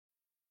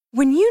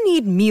When you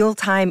need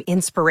mealtime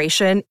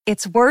inspiration,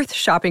 it's worth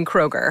shopping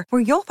Kroger,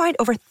 where you'll find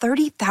over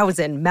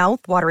 30,000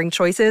 mouth-watering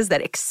choices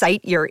that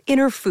excite your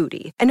inner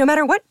foodie. And no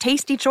matter what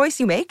tasty choice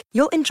you make,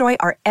 you'll enjoy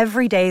our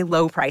everyday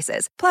low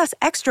prices, plus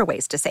extra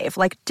ways to save,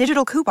 like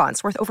digital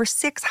coupons worth over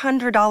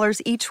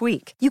 $600 each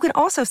week. You can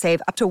also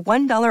save up to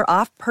 $1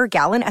 off per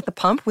gallon at the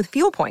pump with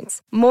fuel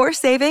points. More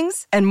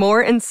savings and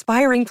more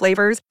inspiring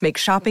flavors make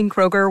shopping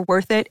Kroger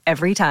worth it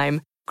every time.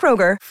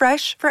 Kroger,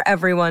 fresh for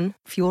everyone.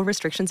 Fuel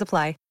restrictions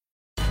apply.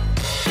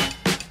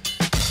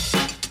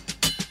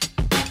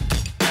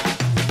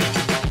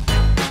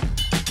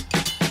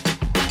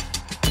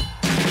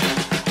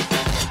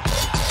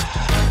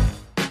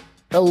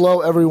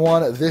 Hello,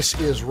 everyone. This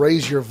is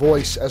Raise Your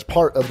Voice as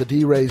part of the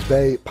D-Rays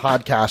Bay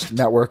Podcast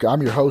Network.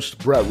 I'm your host,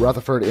 Brett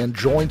Rutherford, and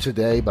joined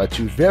today by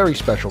two very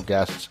special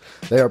guests.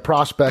 They are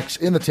prospects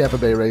in the Tampa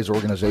Bay Rays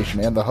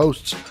organization and the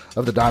hosts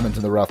of the Diamonds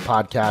in the Rough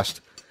podcast.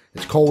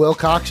 It's Cole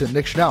Wilcox and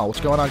Nick Schnell.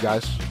 What's going on,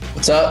 guys?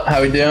 What's up?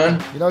 How we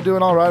doing?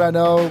 Doing all right. I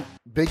know,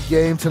 big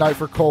game tonight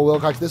for Cole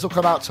Wilcox. This will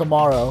come out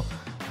tomorrow,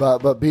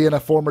 but being a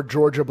former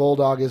Georgia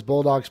Bulldog, his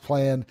Bulldogs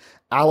playing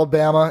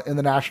Alabama in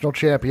the national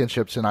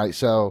championship tonight.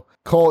 So,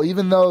 Cole,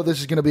 even though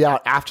this is going to be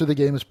out after the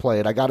game is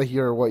played, I got to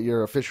hear what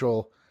your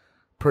official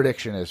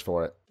prediction is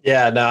for it.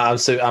 Yeah, no,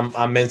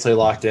 I'm mentally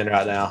locked in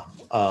right now.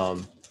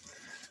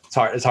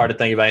 It's hard to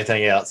think of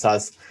anything else. I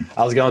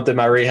was going through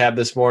my rehab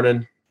this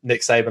morning,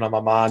 Nick Saban on my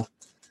mind,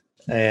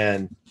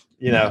 and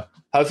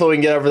hopefully we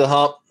can get over the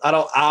hump.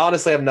 I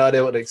honestly have no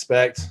idea what to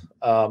expect.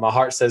 My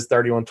heart says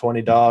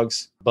 31-20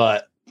 Dogs,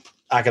 but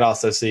I could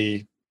also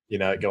see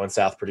it going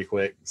south pretty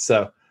quick.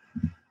 So.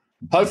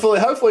 Hopefully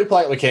we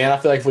play like we can. I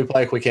feel like if we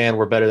play like we can,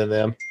 we're better than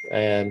them,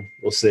 and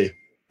we'll see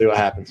what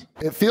happens.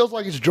 It feels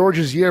like it's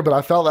Georgia's year, but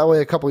I felt that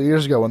way a couple of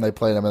years ago when they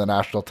played them in the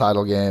national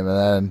title game, and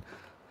then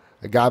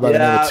a guy by the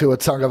name of Tua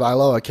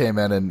Tagovailoa came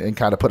in and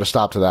kind of put a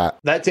stop to that.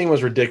 That team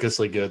was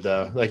ridiculously good,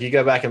 though. Like, you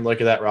go back and look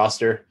at that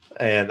roster,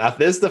 and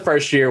this is the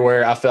first year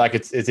where I feel like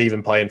it's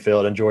even playing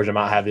field, and Georgia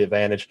might have the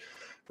advantage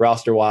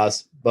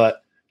roster-wise.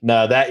 But,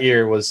 no, that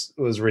year was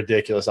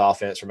ridiculous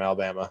offense from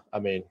Alabama. I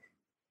mean,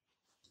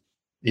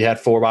 you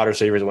had 4 wide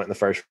receivers that went in the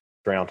first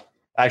round.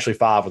 Actually,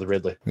 5 with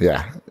Ridley.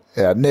 Yeah.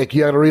 Nick,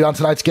 you got to read on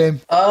tonight's game?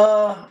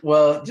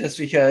 Well, just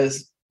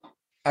because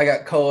I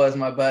got Cole as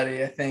my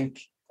buddy, I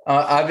think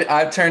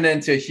I've turned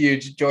into a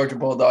huge Georgia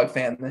Bulldog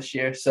fan this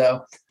year.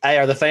 So, hey,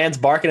 are the fans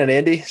barking at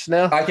Indy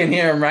now? I can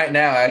hear them right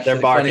now. Actually,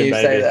 they're barking. Funny you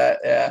baby. say that.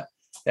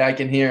 Yeah, I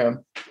can hear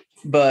them.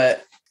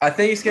 But I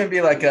think it's going to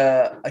be like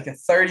a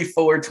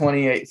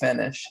 34-28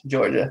 finish,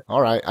 Georgia. All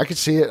right, I could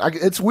see it.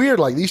 It's weird.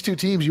 Like, these two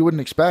teams, you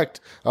wouldn't expect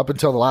up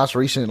until the last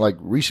recent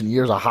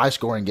years a high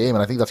scoring game,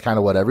 and I think that's kind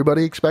of what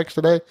everybody expects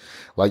today.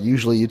 Like,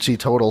 usually you'd see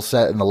totals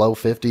set in the low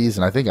 50s,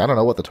 and I don't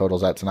know what the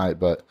total's at tonight,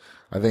 but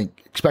I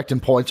think expecting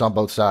points on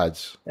both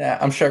sides. Yeah,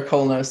 I'm sure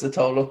Cole knows the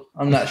total.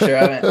 I'm not sure.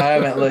 I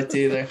haven't looked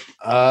either.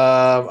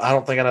 I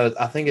don't think I know.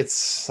 I think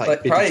it's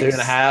like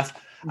 52.5.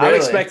 Really? I'm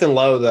expecting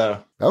low,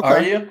 though. Okay. Are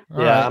you?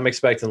 All yeah, right. I'm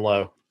expecting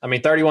low. I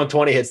mean,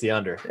 31-20 hits the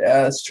under.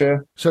 Yeah, that's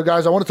true. So,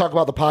 guys, I want to talk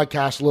about the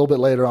podcast a little bit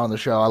later on the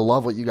show. I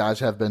love what you guys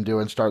have been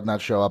doing, starting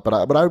that show up. But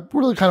I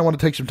really kind of want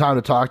to take some time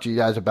to talk to you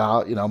guys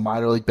about,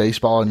 minor league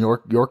baseball and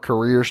your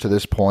careers to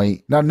this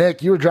point. Now,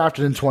 Nick, you were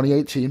drafted in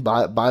 2018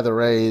 by the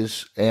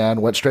Rays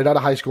and went straight out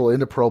of high school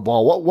into pro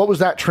ball. What was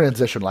that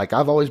transition like?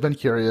 I've always been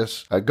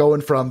curious,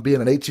 going from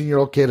being an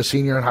 18-year-old kid, a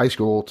senior in high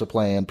school, to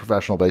playing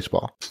professional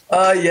baseball.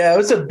 Yeah, it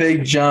was a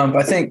big jump.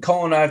 I think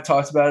Cole and I have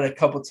talked about it a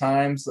couple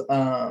times.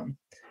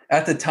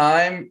 At the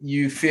time,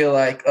 you feel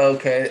like,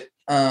 okay,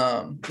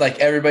 like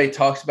everybody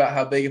talks about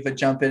how big of a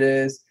jump it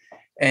is.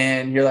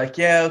 And you're like,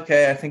 yeah,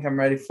 okay, I think I'm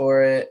ready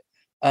for it.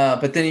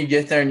 But then you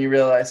get there and you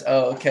realize,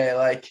 oh, okay,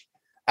 like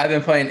I've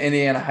been playing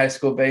Indiana high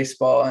school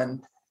baseball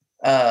and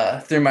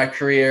through my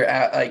career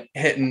at like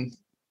hitting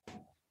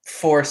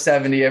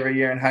 470 every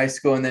year in high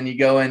school. And then you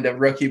go into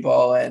rookie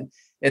ball and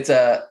it's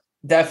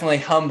definitely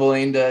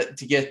humbling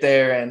to get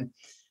there and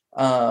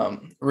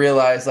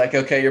realize like,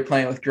 okay, you're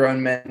playing with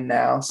grown men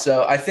now.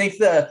 So I think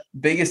the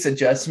biggest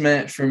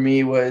adjustment for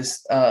me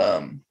was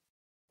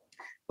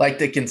like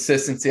the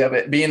consistency of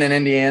it. Being in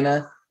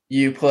Indiana,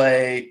 you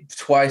play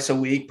twice a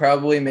week,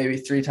 probably maybe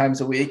 3 times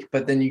a week,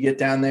 but then you get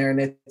down there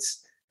and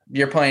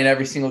you're playing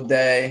every single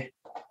day.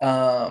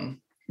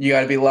 You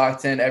got to be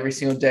locked in every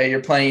single day.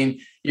 You're playing,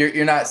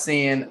 you're not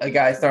seeing a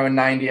guy throwing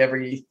 90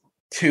 every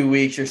 2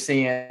 weeks. You're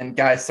seeing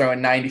guys throwing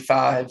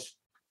 95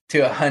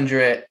 to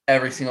 100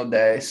 every single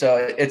day. So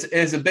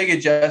it's a big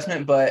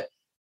adjustment, but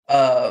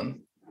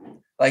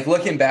like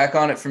looking back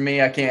on it for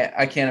me, I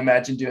can't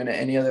imagine doing it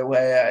any other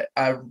way.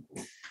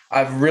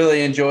 I've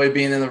really enjoyed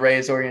being in the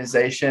Rays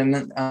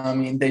organization. I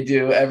mean, they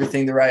do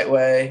everything the right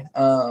way.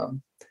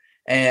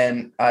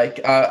 And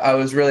I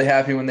was really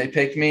happy when they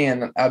picked me,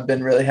 and I've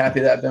been really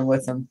happy that I've been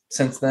with them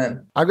since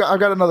then. I've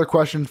got another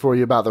question for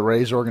you about the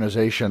Rays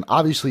organization.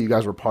 Obviously, you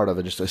guys were part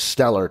of just a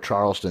stellar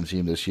Charleston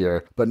team this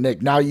year. But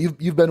Nick, now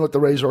you've been with the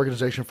Rays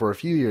organization for a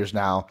few years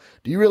now.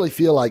 Do you really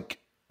feel like,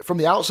 from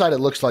the outside, it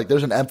looks like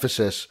there's an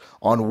emphasis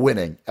on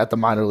winning at the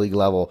minor league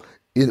level?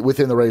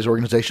 within the Rays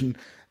organization,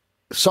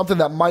 something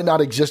that might not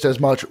exist as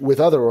much with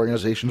other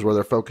organizations where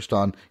they're focused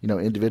on,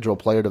 individual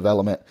player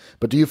development.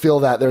 But do you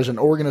feel that there's an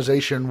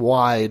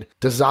organization-wide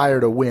desire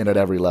to win at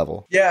every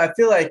level? Yeah, I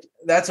feel like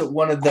that's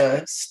one of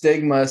the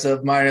stigmas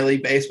of minor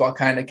league baseball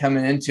kind of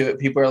coming into it.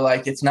 People are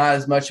like, it's not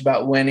as much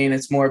about winning,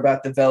 it's more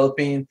about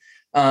developing.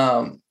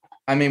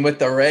 With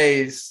the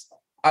Rays,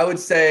 I would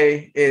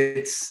say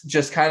it's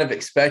just kind of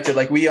expected.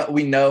 Like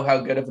we know how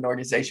good of an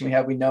organization we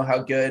have. We know how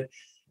good.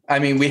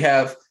 We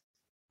have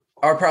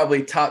our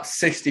probably top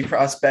 60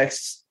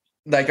 prospects.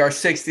 Like our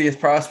 60th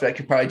prospect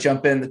could probably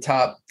jump in the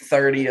top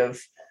 30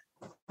 of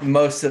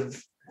most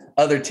of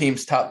other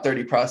teams' top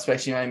 30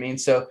 prospects. You know what I mean?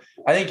 So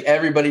I think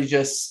everybody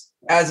just,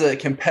 as a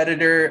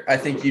competitor, I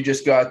think you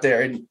just go out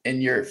there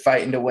and you're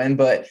fighting to win.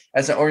 But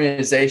as an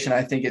organization,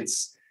 I think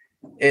it's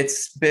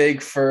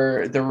big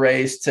for the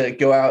Rays to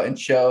go out and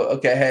show,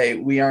 okay, hey,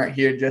 we aren't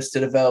here just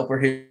to develop. We're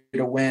here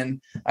to win.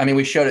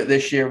 We showed it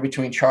this year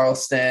between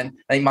Charleston.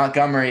 I think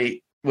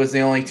Montgomery was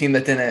the only team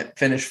that didn't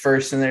finish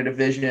first in their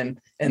division,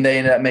 and they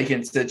ended up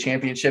making it to the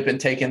championship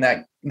and taking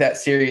that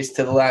series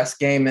to the last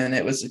game. And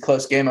it was a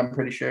close game, I'm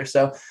pretty sure.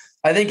 So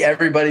I think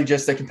everybody,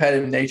 just the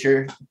competitive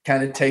nature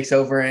kind of takes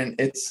over, and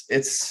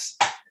it's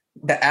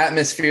the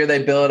atmosphere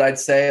they build, I'd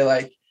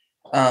say,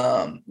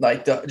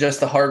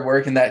 just the hard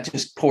work, and that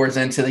just pours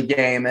into the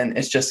game, and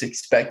it's just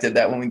expected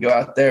that when we go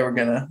out there,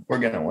 we're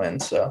gonna win.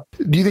 So,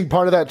 do you think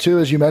part of that too,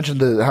 as you mentioned,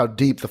 how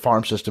deep the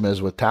farm system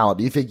is with talent?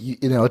 Do you think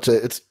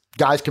it's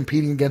guys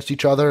competing against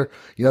each other?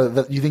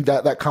 That you think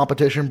that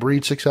competition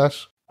breeds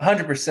success?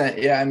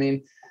 100%. Yeah,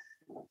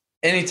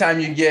 anytime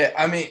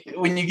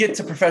when you get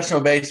to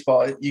professional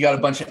baseball, you got a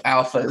bunch of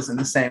alphas in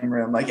the same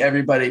room. Like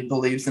everybody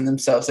believes in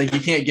themselves. Like you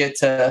can't get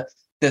to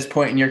this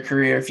point in your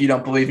career if you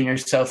don't believe in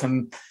yourself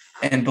and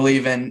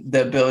believe in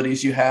the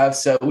abilities you have.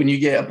 So when you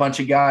get a bunch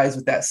of guys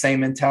with that same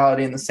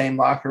mentality in the same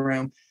locker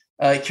room,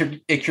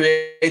 it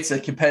creates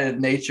a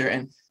competitive nature,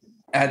 and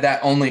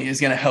that only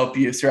is going to help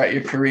you throughout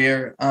your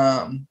career.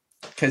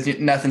 Because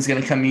nothing's going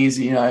to come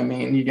easy. You're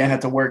going to have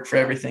to work for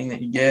everything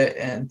that you get.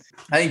 And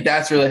I think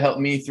that's really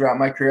helped me throughout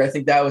my career. I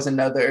think that was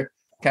another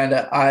kind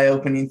of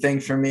eye-opening thing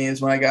for me,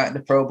 is when I got into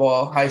pro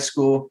ball, high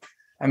school.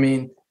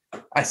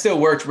 I still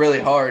worked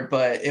really hard,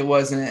 but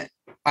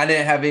I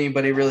didn't have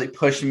anybody really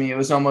pushing me. It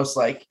was almost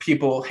like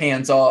people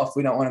hands off.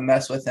 We don't want to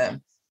mess with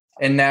him.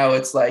 And now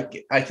it's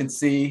like, I can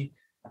see,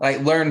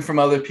 learn from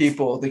other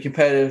people, the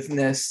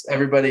competitiveness.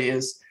 Everybody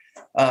is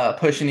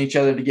pushing each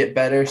other to get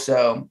better.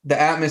 So the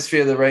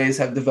atmosphere the Rays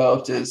have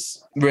developed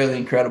is really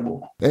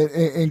incredible.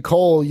 And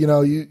Cole,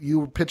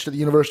 you pitched at the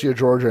University of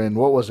Georgia, and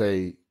what was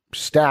a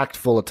stacked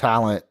full of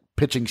talent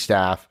pitching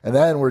staff. And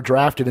then we're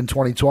drafted in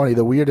 2020,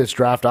 the weirdest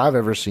draft I've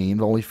ever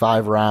seen, only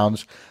 5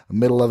 rounds,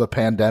 middle of a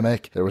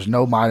pandemic. There was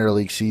no minor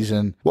league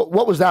season.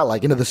 What was that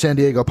like, into the San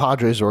Diego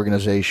Padres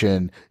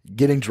organization,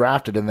 getting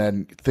drafted and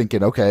then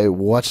thinking, okay,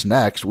 what's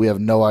next? We have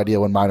no idea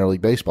when minor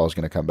league baseball is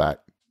going to come back.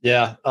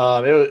 Yeah,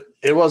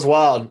 it was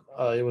wild.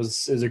 It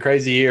was a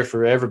crazy year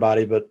for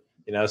everybody, but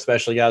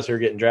especially guys who are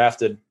getting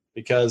drafted,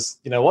 because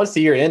once the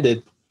year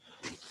ended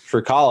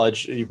for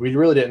college, we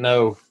really didn't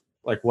know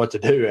what to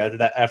do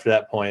after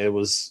that point. It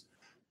was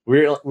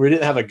we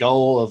didn't have a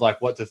goal of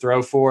what to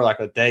throw for,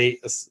 a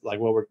date,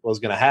 what was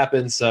going to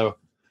happen. So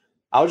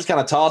I was just kind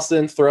of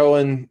tossing,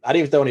 throwing. I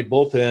didn't even throw any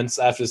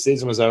bullpens after the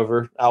season was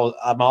over. My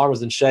arm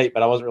was in shape,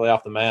 but I wasn't really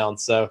off the mound.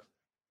 So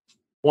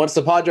once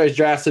the Padres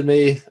drafted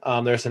me,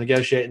 there was some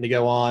negotiating to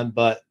go on,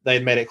 but they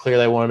made it clear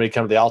they wanted me to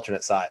come to the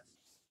alternate side.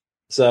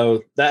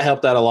 So that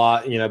helped out a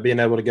lot, being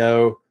able to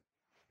go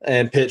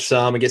and pitch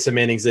some and get some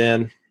innings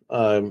in.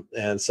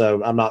 And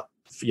so I'm not,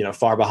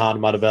 far behind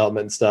in my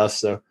development and stuff.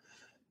 So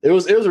it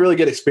was a really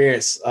good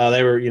experience.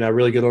 They were,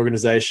 really good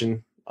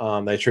organization.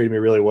 They treated me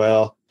really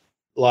well.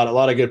 A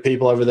lot of good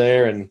people over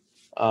there. And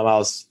I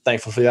was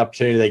thankful for the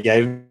opportunity they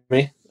gave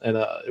me. And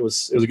it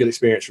was a good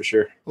experience for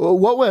sure. Well,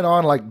 what went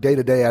on day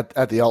to day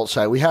at the alt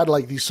site? We had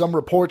some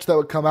reports that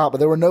would come out, but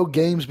there were no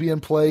games being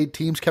played.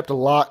 Teams kept a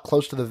lot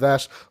close to the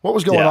vest. What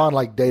was going on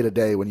day to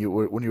day when you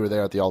were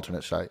there at the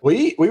alternate site?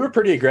 We were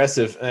pretty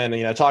aggressive,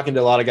 and talking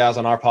to a lot of guys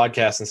on our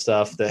podcast and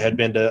stuff that had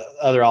been to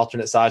other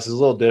alternate sites is a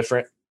little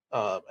different.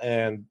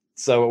 And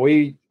so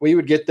we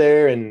would get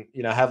there and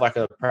have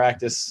a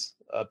practice.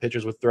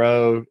 Pitchers would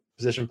throw,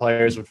 position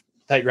players would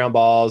take ground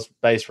balls,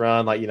 base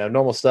run,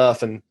 normal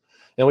stuff, and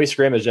we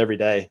scrimmaged every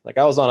day.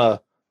 I was on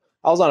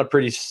a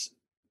pretty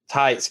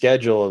tight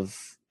schedule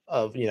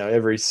of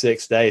every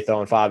 6th day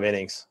throwing 5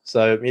 innings.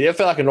 So it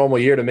felt like a normal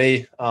year to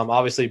me.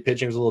 Obviously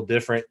pitching was a little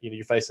different.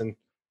 You're facing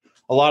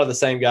a lot of the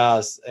same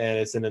guys, and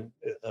it's in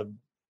a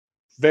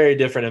very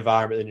different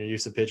environment than you're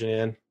used to pitching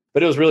in.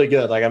 But it was really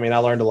good. I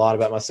learned a lot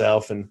about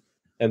myself, and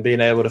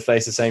being able to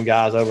face the same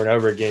guys over and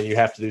over again, you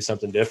have to do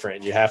something different,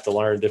 and you have to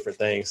learn different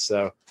things.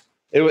 So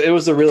it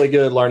was a really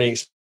good learning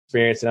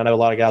experience. And I know a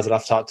lot of guys that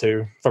I've talked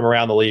to from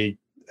around the league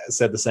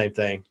said the same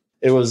thing.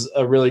 It was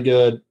a really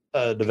good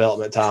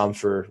development time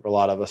for a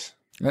lot of us.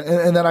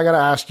 And then I got to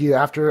ask you,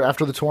 after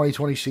the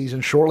 2020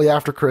 season, shortly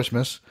after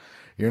Christmas,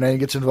 your name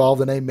gets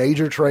involved in a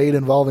major trade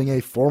involving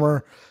a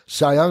former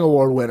Cy Young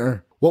Award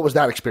winner. What was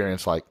that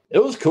experience like?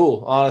 It was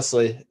cool,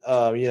 honestly.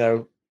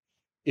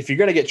 If you're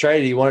going to get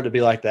traded, you want it to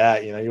be like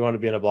that. You want to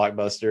be in a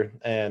blockbuster.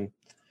 And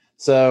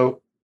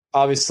so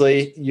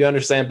obviously you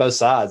understand both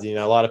sides.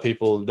 A lot of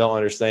people don't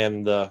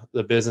understand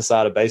the business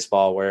side of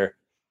baseball where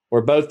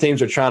both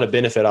teams are trying to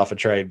benefit off a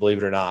trade, believe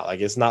it or not. Like,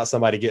 it's not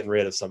somebody getting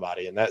rid of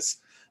somebody. And that's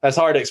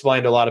hard to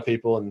explain to a lot of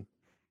people. And,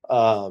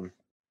 a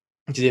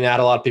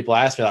lot of people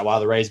ask me, like, why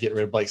the Rays getting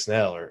rid of Blake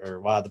Snell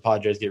or why the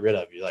Padres get rid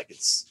of you. Like,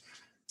 it's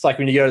like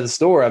when you go to the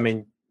store, I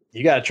mean,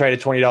 you got to trade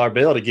a $20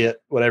 bill to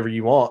get whatever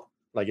you want.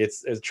 Like,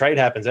 it's trade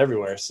happens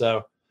everywhere.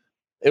 So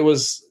that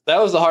was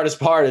the hardest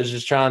part, is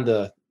just trying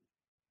to,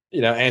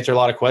 answer a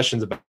lot of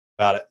questions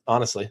about it,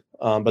 honestly.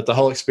 But the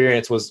whole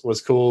experience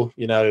was cool.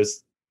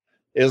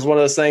 It was one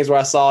of those things where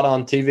I saw it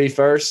on TV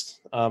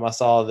first. I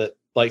saw that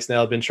Blake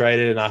Snell had been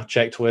traded, and I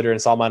checked Twitter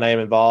and saw my name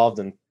involved,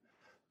 and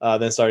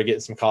then started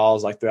getting some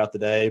calls like throughout the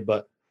day.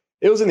 But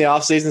it was in the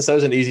off season, so it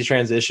was an easy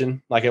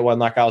transition. Like, it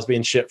wasn't like I was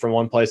being shipped from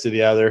one place to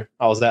the other.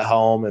 I was at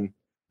home and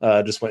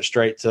just went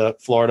straight to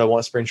Florida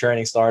once spring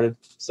training started.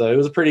 So it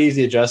was a pretty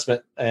easy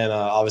adjustment. And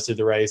obviously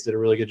the Rays did a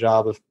really good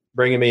job of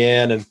bringing me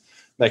in and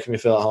making me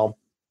feel at home.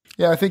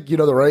 Yeah, I think,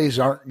 the Rays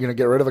aren't going to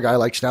get rid of a guy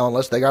like Snell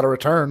unless they got a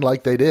return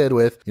like they did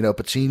with,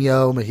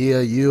 Patino,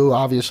 Mejia, you,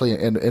 obviously,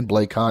 and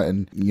Blake Hunt.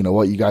 And,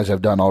 what you guys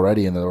have done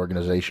already in the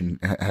organization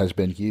has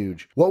been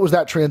huge. What was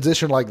that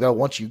transition like, though,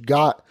 once you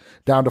got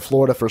down to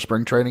Florida for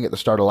spring training at the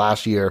start of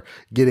last year,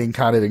 getting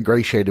kind of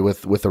ingratiated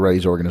with the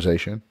Rays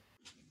organization?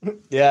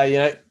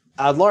 Yeah,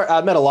 I'd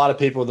met a lot of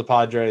people with the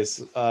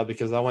Padres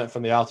because I went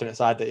from the alternate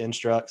side to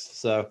instructs.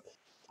 So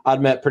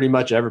I'd met pretty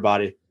much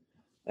everybody.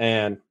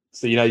 And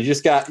so, you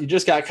just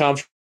got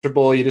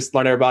comfortable. You just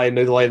learned everybody,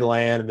 knew the lay of the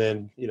land,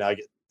 and then, I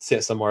get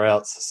sent somewhere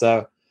else.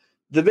 So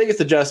the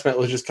biggest adjustment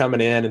was just coming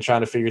in and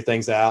trying to figure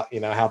things out,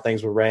 how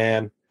things were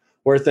ran,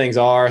 where things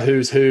are,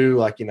 who's who.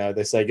 Like,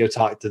 they say, go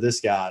talk to this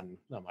guy. And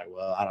I'm like,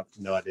 well, I have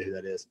no idea who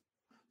that is.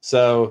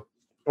 So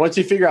once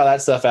you figure all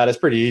that stuff out, it's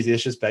pretty easy.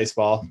 It's just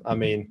baseball. I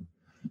mean,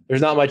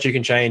 there's not much you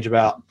can change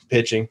about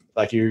pitching.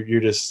 Like,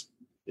 it's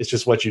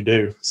just what you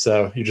do.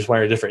 So you're just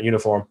wearing a different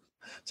uniform.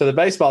 So the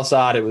baseball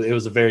side, it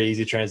was a very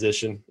easy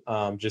transition.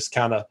 Just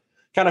kind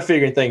of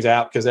figuring things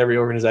out, because every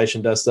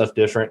organization does stuff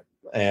different,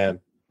 and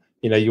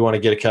you want to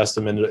get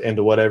accustomed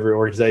into whatever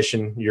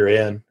organization you're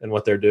in and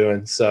what they're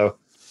doing. So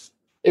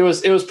it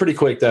was pretty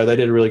quick, though. They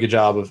did a really good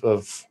job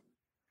of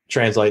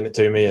translating it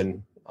to me,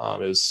 and it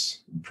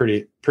was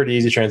pretty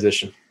easy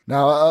transition.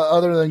 Now,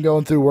 other than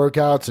going through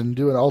workouts and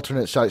doing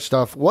alternate site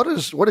stuff, what did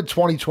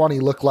 2020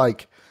 look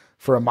like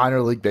for a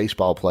minor league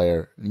baseball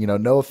player?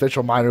 No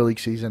official minor league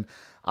season.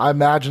 I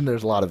imagine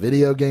there's a lot of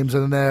video games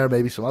in there,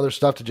 maybe some other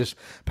stuff to just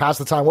pass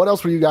the time. What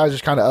else were you guys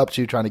just kind of up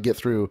to trying to get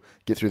through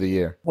the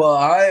year? Well,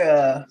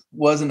 I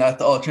wasn't at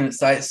the alternate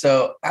site.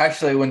 So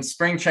actually, when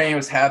spring training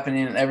was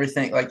happening and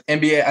everything, like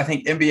NBA, I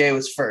think NBA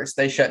was first.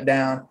 They shut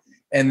down.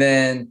 And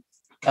then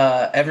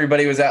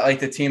everybody was at like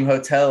the team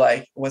hotel,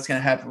 like, what's going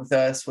to happen with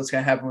us? What's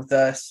going to happen with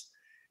us?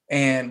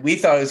 And we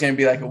thought it was going to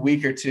be like a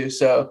week or two.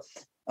 So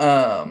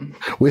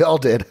we all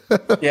did.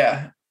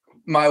 Yeah.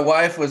 My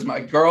wife was my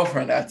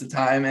girlfriend at the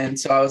time. And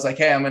so I was like,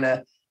 hey,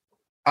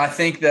 I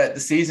think that the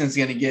season's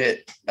going to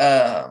get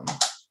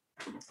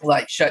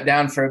like shut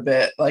down for a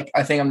bit. Like,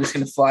 I think I'm just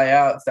going to fly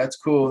out, if that's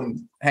cool,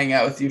 and hang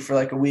out with you for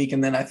like a week.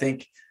 And then I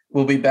think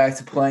we'll be back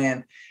to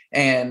playing.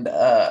 And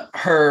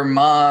her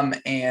mom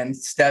and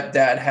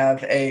stepdad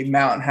have a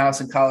mountain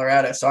house in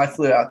Colorado. So I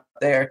flew out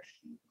there,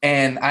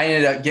 and I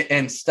ended up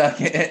getting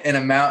stuck in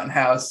a mountain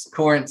house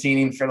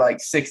quarantining for like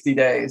 60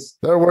 days.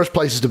 There are worse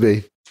places to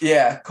be.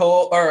 Yeah.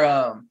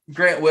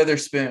 Grant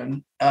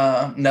Witherspoon,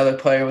 another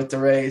player with the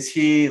Rays,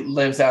 he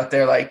lives out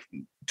there like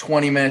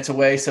 20 minutes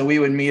away. So we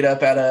would meet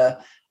up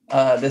at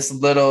this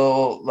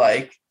little,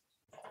 like,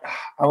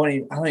 I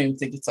don't even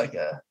think it's like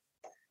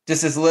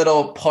just this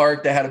little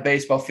park that had a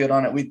baseball field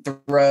on it. We'd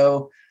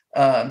throw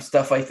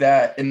stuff like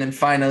that. And then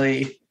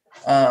finally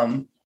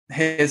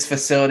his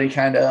facility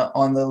kind of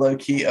on the low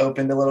key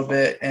opened a little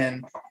bit.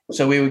 And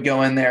so we would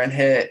go in there and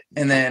hit.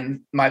 And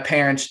then my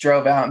parents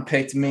drove out and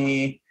picked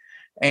me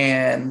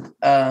and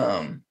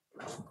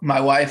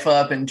my wife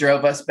up and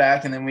drove us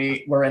back. And then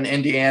we were in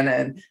Indiana,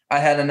 and I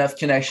had enough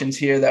connections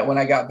here that when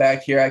I got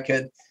back here, I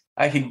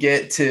could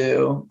get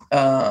to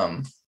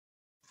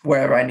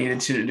wherever I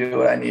needed to do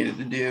what I needed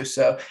to do.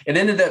 So it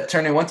ended up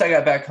turning, once I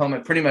got back home,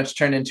 it pretty much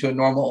turned into a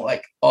normal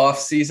like off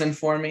season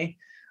for me.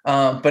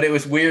 But it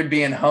was weird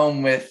being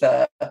home with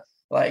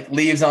like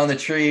leaves on the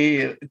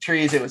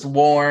trees. It was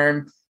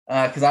warm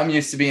because I'm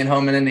used to being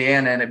home in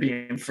Indiana and it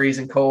being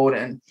freezing cold.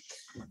 And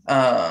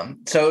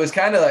so it was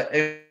kind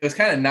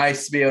of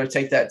nice to be able to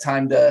take that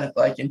time to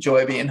like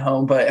enjoy being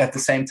home. But at the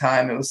same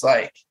time, it was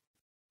like,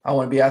 I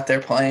want to be out there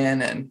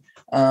playing, and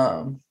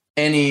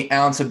any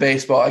ounce of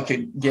baseball I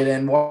could get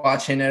in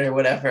watching it or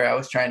whatever I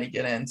was trying to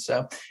get in.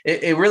 So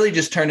it really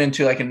just turned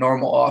into like a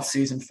normal off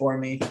season for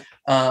me.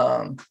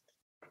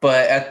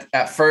 But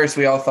at first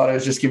we all thought it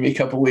was just gonna be a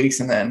couple weeks,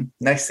 and then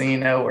next thing you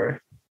know,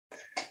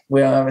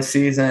 we don't have a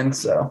season.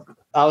 So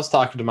I was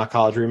talking to my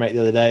college roommate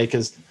the other day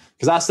because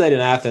I stayed in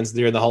Athens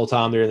during the whole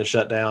time during the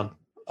shutdown.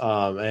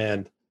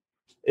 And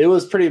it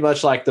was pretty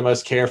much like the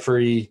most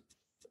carefree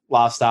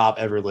lifestyle I've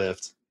ever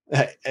lived.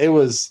 It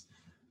was,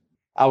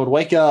 I would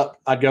wake up,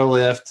 I'd go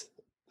lift,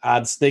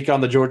 I'd sneak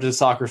on the Georgia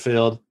soccer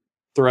field,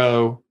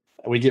 throw,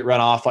 and we'd get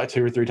run off like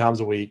 2 or 3 times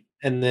a week.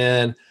 And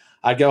then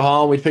I'd go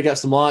home, we'd pick up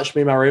some lunch,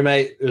 me and my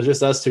roommate, it was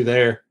just us two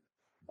there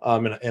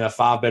in a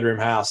 5-bedroom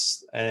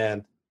house.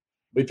 And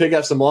we'd pick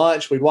up some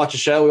lunch, we'd watch a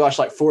show, we watched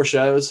like 4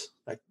 shows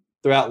like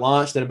throughout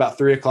lunch. Then about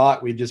 3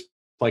 o'clock, we'd just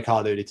play Call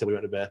of Duty till we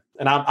went to bed.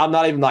 And I'm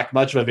not even like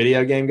much of a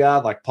video game guy,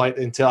 like played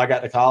until I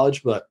got to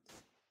college, but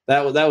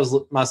that was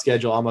my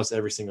schedule almost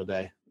every single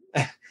day.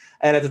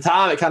 And at the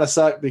time, it kind of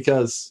sucked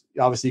because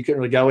obviously you couldn't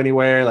really go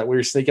anywhere. Like we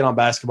were sneaking on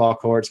basketball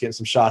courts, getting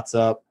some shots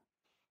up.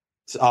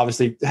 So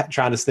obviously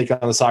trying to sneak on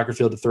the soccer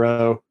field to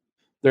throw.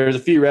 There's a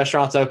few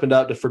restaurants opened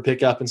up for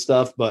pickup and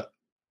stuff, but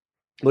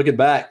looking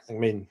back, I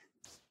mean,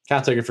 kind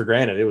of took it for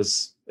granted.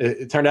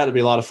 It turned out to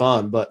be a lot of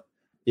fun, but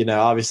you know,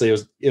 obviously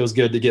it was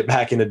good to get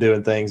back into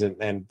doing things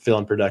and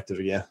feeling productive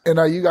again. And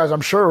now you guys,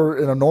 I'm sure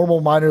in a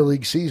normal minor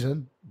league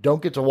season,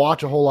 don't get to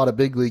watch a whole lot of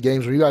big league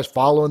games. Were you guys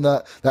following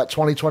that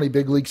 2020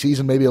 big league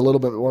season maybe a little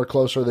bit more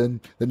closer than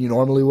you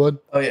normally would?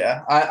 Oh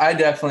yeah, I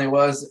definitely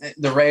was.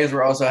 The Rays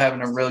were also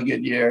having a really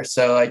good year,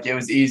 so like it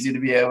was easy to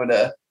be able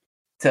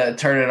to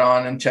turn it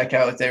on and check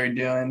out what they were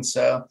doing.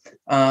 So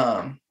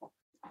I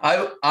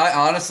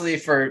honestly,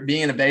 for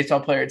being a baseball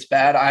player, it's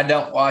bad. I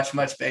don't watch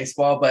much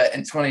baseball, but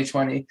in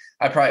 2020,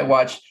 I probably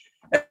watched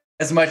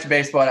as much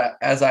baseball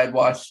as I'd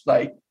watched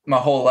like my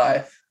whole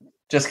life.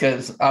 Just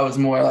because I was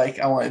more like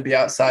I wanted to be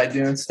outside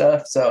doing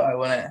stuff, so I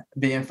wouldn't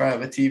be in front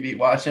of a TV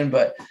watching.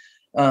 But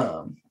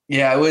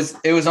yeah, it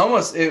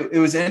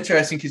was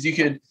interesting because you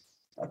could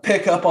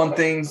pick up on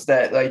things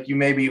that like you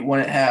maybe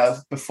wouldn't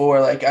have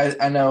before. Like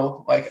I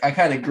know, like I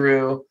kind of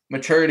grew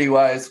maturity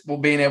wise while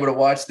being able to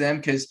watch them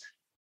because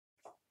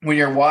when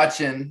you're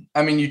watching,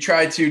 I mean, you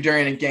try to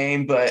during a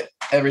game, but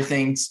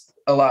everything's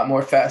a lot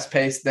more fast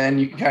paced. Then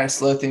you can kind of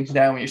slow things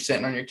down when you're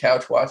sitting on your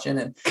couch watching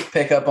and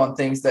pick up on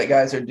things that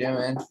guys are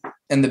doing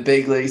in the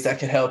big leagues that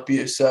could help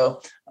you.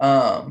 So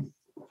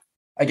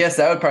I guess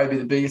that would probably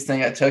be the biggest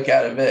thing I took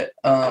out of it,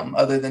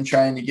 other than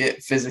trying to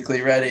get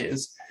physically ready,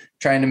 is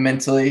trying to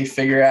mentally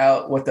figure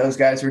out what those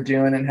guys were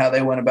doing and how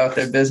they went about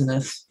their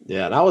business.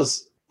 Yeah. And I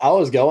was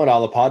going to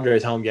all the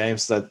Padres home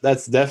games. So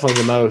that's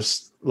definitely the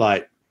most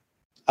like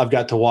I've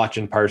got to watch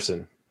in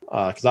person.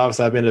 Cause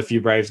obviously I've been to a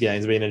few Braves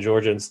games being in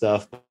Georgia and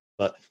stuff,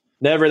 but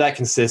never that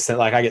consistent.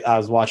 Like I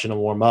was watching them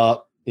warm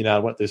up, you know, I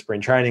went through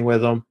spring training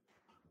with them.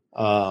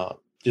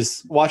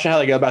 Just watching how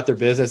they go about their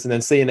business and then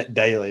seeing it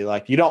daily.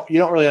 Like you don't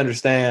really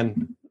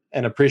understand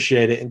and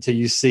appreciate it until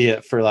you see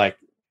it for like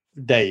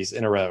days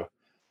in a row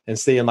and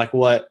seeing like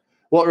what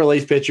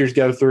relief pitchers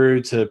go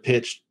through to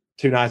pitch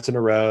 2 nights in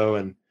a row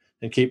and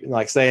keep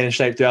like staying in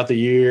shape throughout the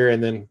year.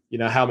 And then, you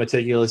know, how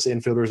meticulous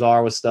infielders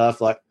are with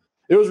stuff. Like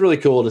it was really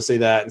cool to see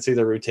that and see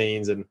their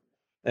routines and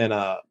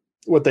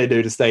what they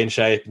do to stay in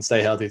shape and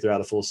stay healthy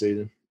throughout a full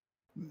season.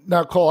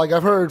 Now, Cole, like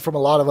I've heard from a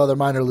lot of other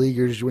minor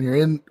leaguers, when you're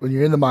in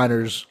the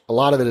minors, a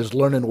lot of it is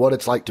learning what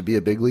it's like to be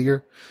a big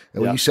leaguer.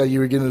 And when you said you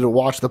were getting to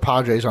watch the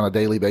Padres on a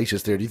daily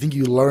basis there, do you think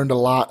you learned a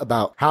lot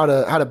about how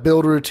to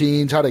build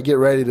routines, how to get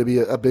ready to be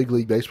a big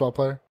league baseball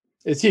player?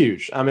 It's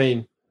huge. I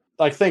mean,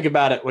 like think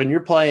about it. When you're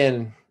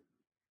playing,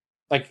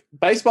 like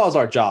baseball is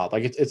our job.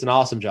 Like it's an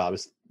awesome job.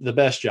 It's the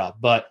best job.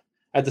 But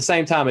at the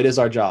same time, it is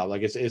our job.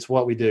 Like it's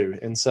what we do.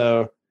 And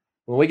so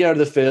when we go to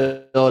the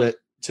field at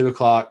 2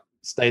 o'clock,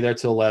 stay there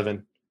till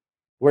 11,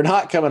 we're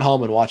not coming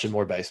home and watching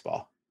more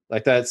baseball.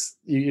 Like that's,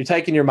 you're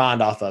taking your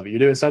mind off of it. You're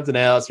doing something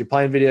else. You're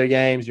playing video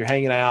games. You're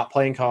hanging out,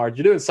 playing cards.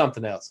 You're doing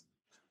something else.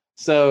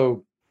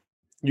 So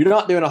you're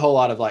not doing a whole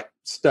lot of like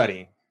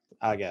studying,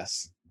 I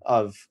guess.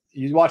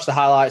 You watch the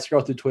highlights,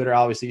 scroll through Twitter,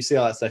 obviously you see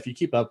all that stuff. You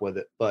keep up with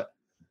it. But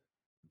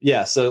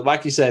yeah, so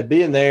like you said,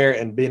 being there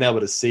and being able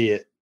to see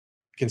it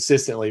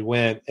consistently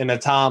when in a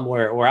time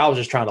where I was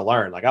just trying to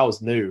learn, like I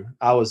was new,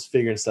 I was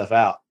figuring stuff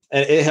out.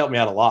 And it helped me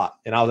out a lot.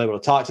 And I was able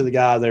to talk to the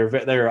guys. They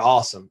were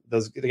awesome.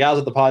 The guys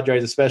at the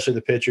Padres, especially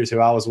the pitchers who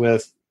I was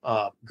with,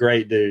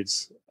 great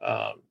dudes.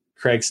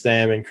 Craig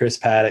Stammen, Chris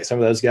Paddock, some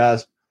of those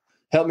guys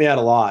helped me out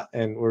a lot.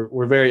 And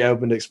we're very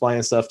open to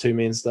explaining stuff to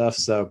me and stuff.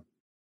 So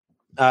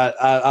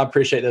I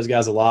appreciate those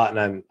guys a lot.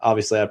 And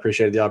obviously I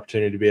appreciated the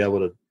opportunity to be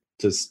able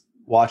to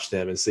watch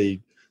them and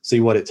see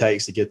what it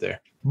takes to get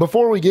there.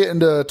 Before we get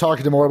into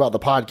talking more about the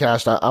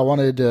podcast, I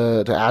wanted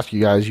to ask you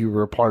guys, you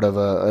were a part of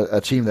a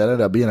team that ended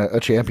up being a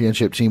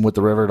championship team with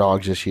the River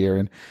Dogs this year.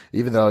 And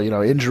even though, you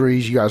know,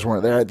 injuries, you guys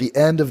weren't there at the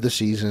end of the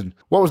season.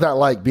 What was that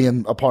like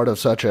being a part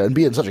of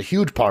being such a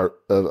huge part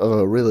of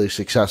a really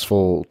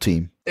successful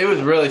team? It was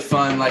really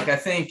fun. Like, I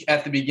think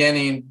at the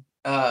beginning,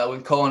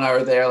 when Cole and I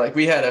were there, like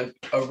we had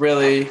a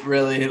really,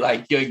 really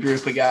like good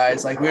group of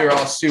guys. Like we were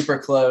all super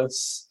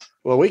close.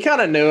 Well, we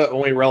kind of knew it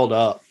when we rolled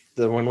up.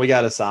 When we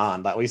got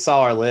assigned, like we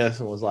saw our list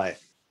and was like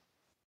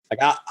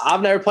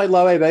I've never played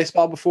low A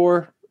baseball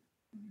before,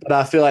 but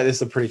I feel like this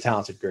is a pretty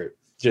talented group.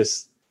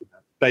 Just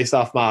based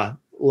off my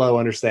low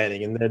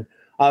understanding. And then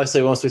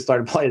obviously once we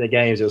started playing the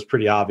games, it was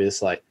pretty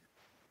obvious. Like,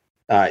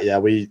 all right, yeah,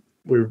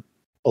 we're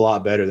a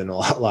lot better than a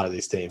lot of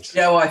these teams.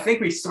 Yeah, well, I think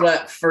we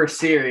swept first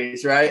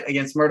series, right,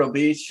 against Myrtle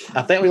Beach.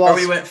 I think we lost.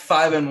 Or we went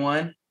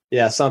 5-1.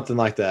 Yeah, something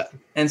like that.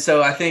 And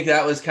so I think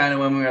that was kind of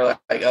when we were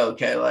like,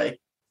 okay, like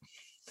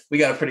we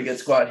got a pretty good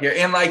squad here.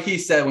 And like he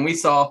said, when we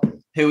saw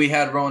who we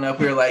had rolling up,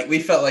 we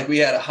felt like we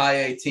had a high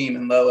A team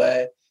and low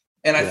A.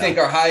 And I think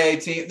our high A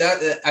team,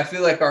 I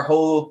feel like our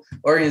whole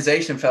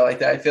organization felt like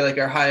that. I feel like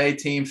our high A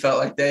team felt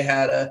like they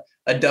had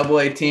a double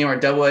A team, or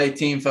double A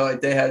team felt like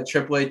they had a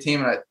triple A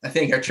team. And I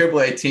think our triple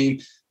A team,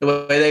 the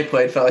way they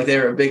played, felt like they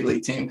were a big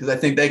league team, because I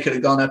think they could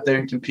have gone up there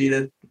and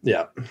competed.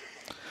 Yeah.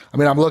 I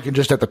mean, I'm looking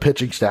just at the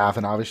pitching staff,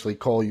 and obviously,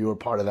 Cole, you were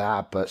part of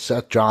that, but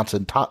Seth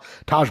Johnson,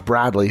 Taj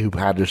Bradley, who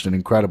had just an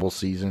incredible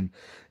season,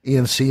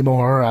 Ian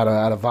Seymour out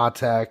of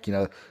Vatek. You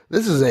know,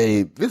 this is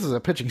a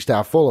pitching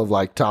staff full of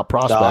like top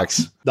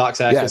prospects. Doc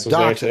Sackis was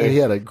there too. He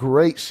had a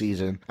great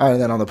season.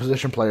 And then on the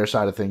position player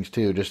side of things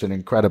too, just an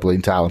incredibly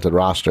talented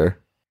roster.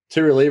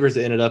 2 relievers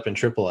that ended up in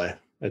AAA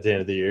at the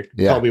end of the year.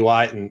 Yeah. Colby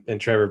White and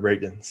Trevor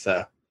Brigden.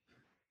 So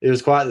it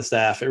was quite the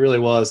staff. It really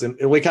was. And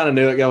we kind of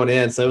knew it going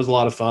in, so it was a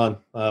lot of fun.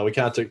 We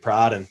kind of took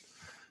pride in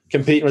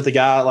competing with the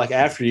guy like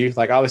after you.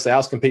 Like obviously I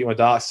was competing with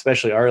Doc,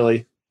 especially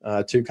early,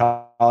 2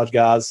 college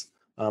guys.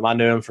 I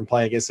knew him from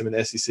playing against him in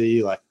the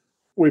SEC. Like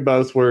we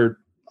both were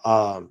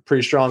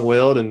pretty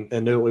strong-willed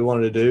and knew what we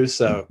wanted to do.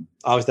 So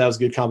obviously that was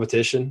good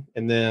competition.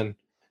 And then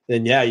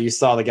yeah, you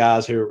saw the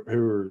guys who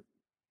were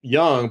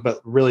young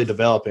but really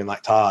developing,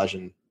 like Taj,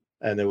 and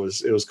it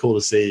was cool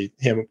to see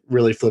him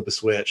really flip a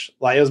switch.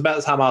 Like it was about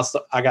the time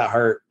I got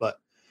hurt, but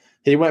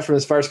he went from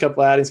his first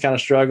couple outings kind of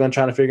struggling,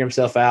 trying to figure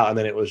himself out, and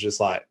then it was just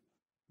like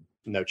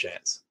no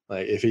chance.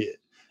 Like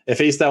if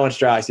he's throwing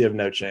strikes, you have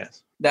no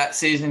chance. That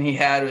season he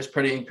had was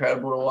pretty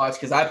incredible to watch,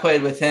 because I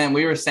played with him.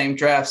 We were same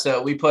draft,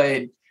 so we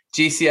played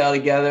GCL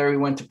together. We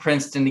went to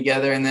Princeton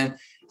together, and then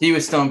he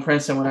was still in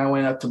Princeton when I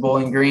went up to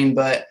Bowling Green.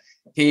 But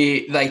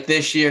he, like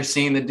this year,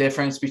 seeing the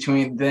difference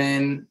between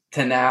then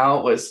to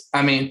now was,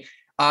 I mean,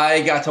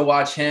 I got to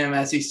watch him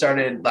as he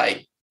started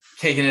like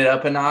taking it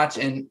up a notch,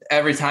 and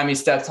every time he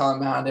stepped on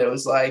the mound, it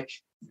was like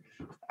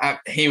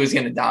he was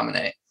going to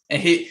dominate.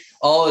 And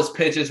all his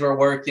pitches were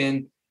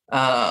working.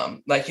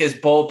 Like his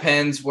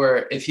bullpens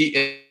were, if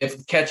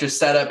the catcher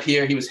set up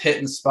here, he was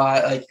hitting the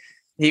spot. Like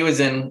he was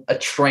in a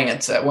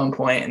trance at one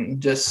point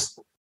and just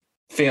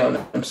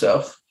feeling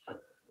himself.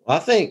 Well, I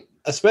think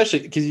especially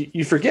because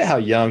you forget how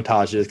young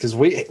Taj is, because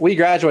we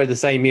graduated the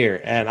same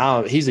year,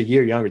 and he's a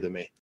year younger than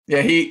me.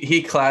 Yeah,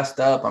 he classed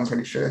up, I'm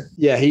pretty sure.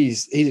 Yeah,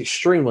 he's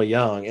extremely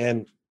young,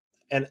 and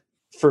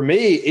for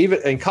me,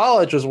 even in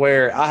college was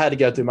where I had to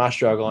go through my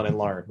struggling and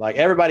learn. Like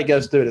everybody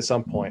goes through it at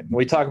some point.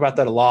 We talk about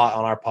that a lot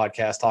on our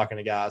podcast, talking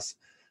to guys.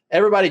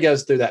 Everybody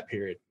goes through that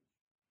period.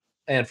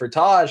 And for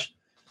Taj,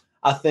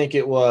 I think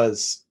he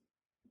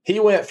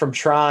went from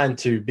trying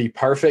to be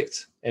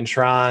perfect and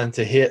trying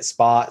to hit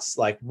spots,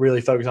 like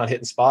really focus on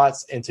hitting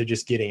spots, into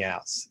just getting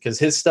outs. Because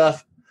his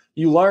stuff,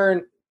 you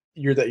learn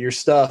that your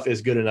stuff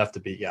is good enough to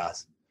beat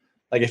guys.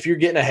 Like if you're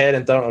getting ahead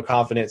and throwing with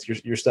confidence,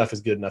 your stuff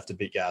is good enough to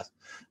beat guys.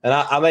 And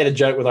I made a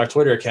joke with our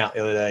Twitter account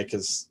the other day,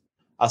 because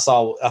I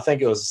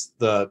think it was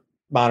the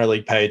minor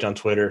league page on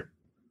Twitter.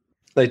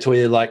 They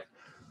tweeted like,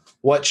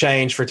 what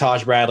changed for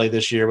Taj Bradley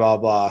this year, blah,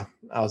 blah.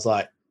 I was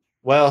like,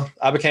 well,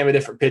 I became a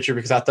different pitcher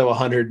because I throw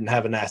 100 and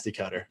have a nasty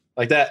cutter.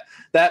 Like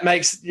that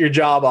makes your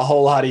job a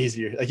whole lot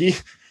easier. Like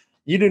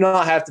you do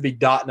not have to be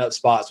dotting up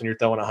spots when you're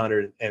throwing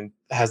 100 and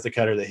has the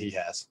cutter that he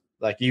has.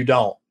 Like you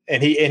don't.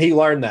 And he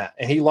learned that.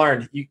 And he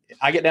learned,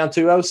 I get down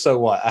 2-0, so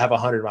what? I have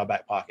 100 in my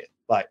back pocket.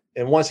 Like,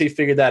 and once he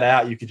figured that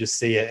out, you could just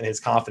see it, and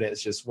his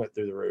confidence just went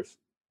through the roof.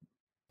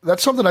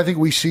 That's something I think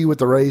we see with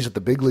the Rays at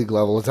the big league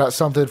level. Is that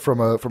something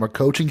from a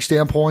coaching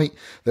standpoint?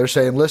 They're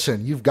saying,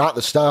 listen, you've got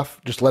the stuff,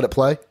 just let it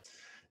play?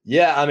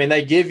 Yeah, I mean,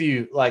 they give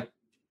you, like,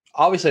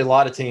 obviously a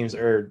lot of teams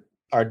are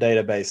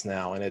database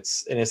now, and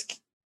it's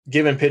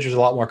giving pitchers a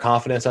lot more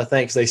confidence, I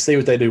think, because they see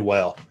what they do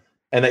well.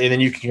 And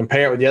then you can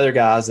compare it with the other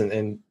guys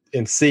and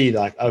see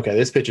like, okay,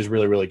 this pitch is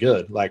really, really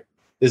good. Like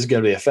this is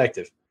going to be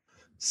effective.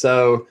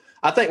 So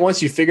I think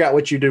once you figure out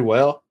what you do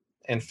well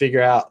and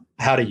figure out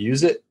how to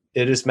use it,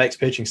 it just makes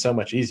pitching so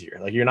much easier.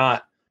 Like you're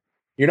not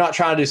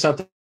trying to do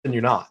something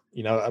you're not,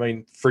 I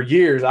mean, for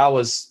years I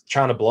was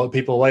trying to blow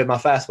people away with my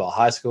fastball,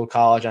 high school,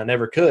 college, I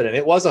never could. And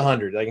it was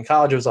 100. Like in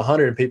college it was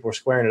 100 and people were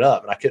squaring it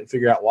up and I couldn't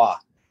figure out why.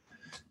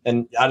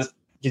 And I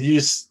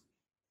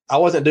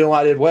wasn't doing what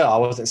I did well. I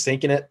wasn't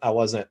sinking it. I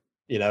wasn't,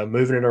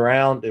 moving it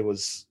around.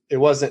 It's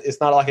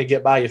not like a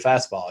get by you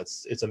fastball.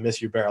 It's a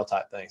miss your barrel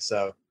type thing.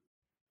 So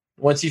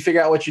once you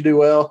figure out what you do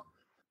well,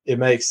 it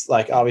makes,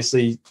 like,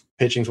 obviously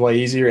pitching's way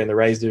easier, and the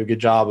Rays do a good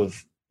job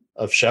of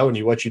showing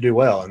you what you do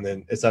well. And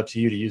then it's up to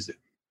you to use it.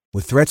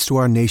 With threats to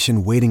our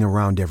nation waiting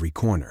around every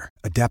corner,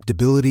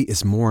 adaptability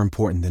is more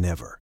important than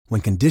ever.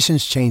 When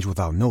conditions change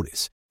without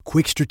notice,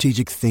 quick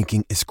strategic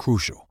thinking is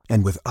crucial.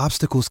 And with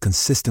obstacles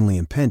consistently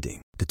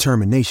impending,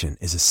 determination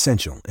is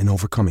essential in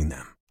overcoming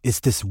them. It's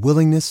this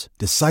willingness,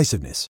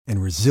 decisiveness,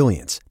 and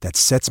resilience that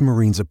sets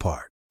Marines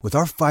apart. With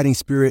our fighting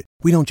spirit,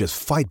 we don't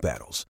just fight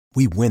battles,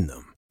 we win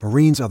them.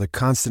 Marines are the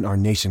constant our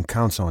nation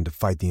counts on to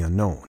fight the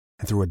unknown.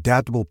 And through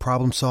adaptable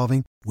problem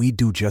solving, we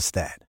do just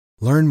that.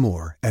 Learn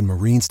more at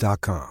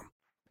marines.com.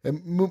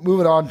 And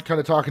moving on, kind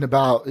of talking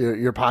about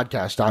your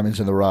podcast, Diamonds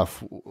in the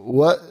Rough.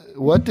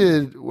 Where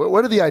did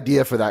the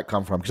idea for that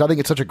come from? Because I think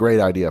it's such a great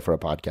idea for a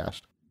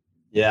podcast.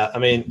 Yeah, I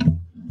mean,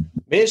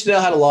 me and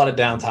Chanel had a lot of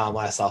downtime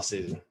last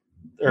offseason.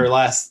 Or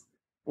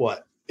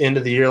end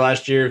of the year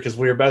last year, because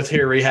we were both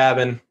here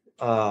rehabbing.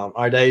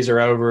 Our days are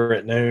over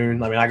at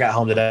noon. I mean, I got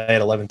home today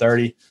at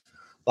 11:30.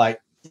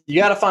 Like,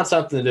 you got to find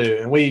something to do,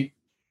 and we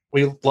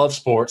love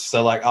sports.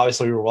 So, like,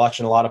 obviously, we were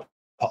watching a lot of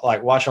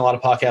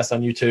podcasts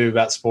on YouTube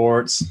about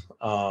sports,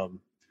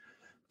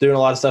 doing a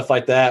lot of stuff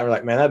like that. We're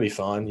like, man, that'd be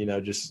fun.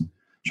 Just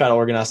try to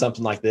organize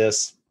something like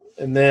this.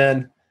 And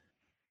then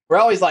we're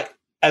always like,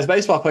 as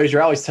baseball players,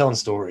 you're always telling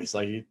stories.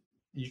 Like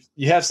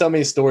you have so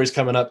many stories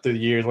coming up through the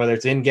years, whether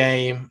it's in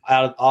game,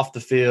 off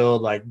the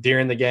field, like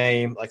during the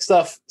game, like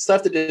stuff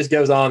that just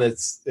goes on.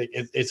 It's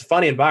a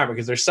funny environment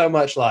because there's so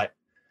much, like,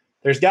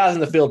 there's guys in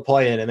the field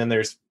playing, and then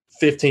there's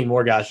 15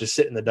 more guys just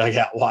sitting in the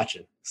dugout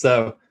watching.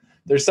 So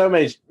there's so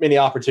many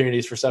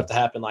opportunities for stuff to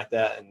happen like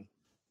that. And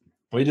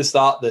we just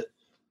thought that,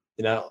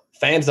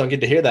 fans don't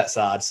get to hear that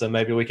side. So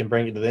maybe we can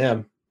bring it to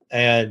them.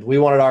 And we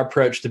wanted our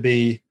approach to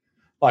be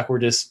like, we're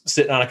just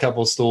sitting on a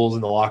couple of stools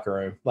in the locker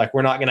room. Like,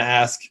 we're not going to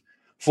ask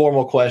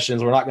formal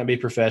questions. We're not going to be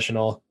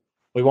professional.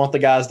 We want the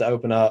guys to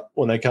open up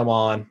when they come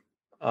on.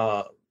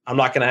 I'm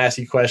not going to ask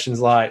you questions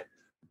like,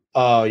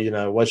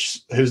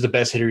 who's the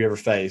best hitter you ever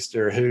faced,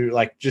 or who,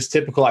 like, just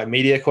typical like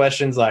media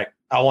questions. Like,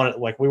 we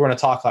want to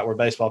talk like we're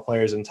baseball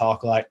players and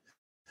talk like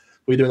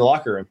we do in the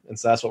locker room. And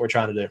so that's what we're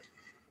trying to do.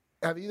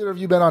 Have either of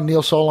you been on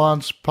Neil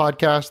Solon's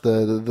podcast,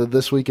 the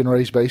This Week in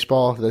Rays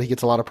Baseball, that he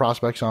gets a lot of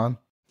prospects on?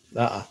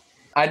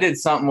 I did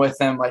something with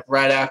him like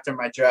right after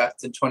my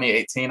draft in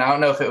 2018. I don't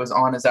know if it was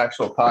on his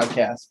actual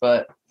podcast,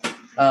 but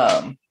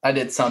I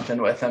did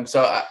something with him.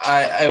 So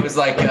it was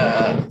like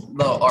a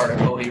little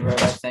article he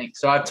wrote, I think.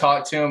 So I've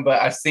talked to him,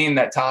 but I've seen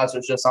that Taj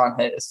was just on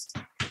his.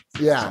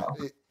 Yeah.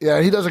 So.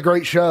 Yeah. He does a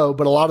great show,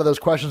 but a lot of those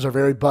questions are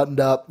very buttoned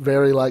up,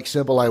 very like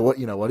simple. Like, what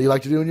do you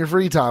like to do in your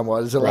free time?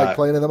 What is it like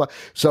playing in the,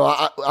 so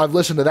I've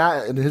listened to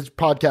that, and his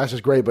podcast is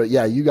great, but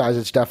yeah, you guys,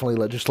 it's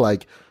definitely just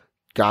like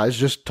guys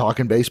just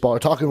talking baseball or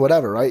talking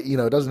whatever, right?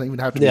 It doesn't even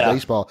have to be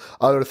baseball,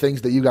 other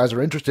things that you guys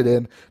are interested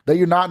in that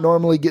you're not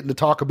normally getting to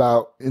talk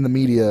about in the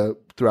media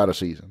throughout a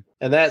season.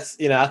 And that's,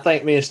 I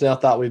think me and Snell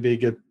thought we'd be a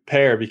good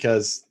pair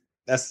because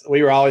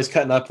we were always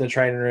cutting up in the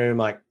training room,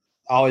 like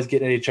always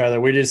getting at each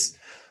other.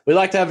 We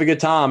like to have a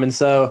good time. And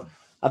so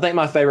I think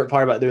my favorite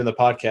part about doing the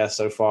podcast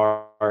so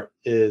far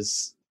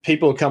is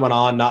people coming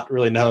on, not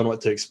really knowing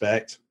what to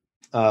expect.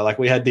 Like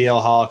we had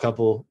DL Hall a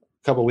couple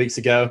weeks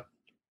ago,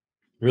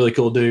 really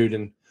cool dude.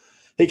 And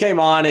he came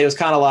on, it was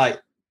kind of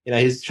like,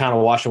 he's trying to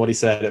watch what he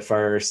said at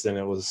first, and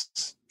it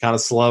was kind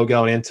of slow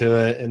going into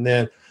it. And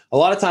then a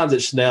lot of times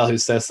it's Chanel who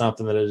says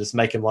something that'll just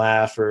make him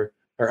laugh or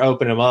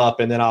open him up.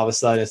 And then all of a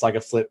sudden it's like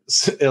a flip,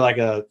 like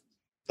a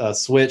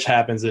switch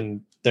happens,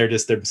 and they're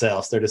just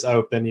themselves. They're just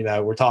open.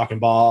 We're talking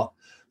ball,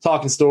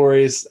 talking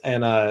stories,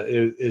 and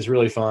it is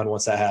really fun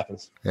once that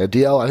happens. Yeah,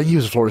 DL, I think he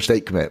was a Florida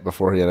State commit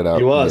before he ended up.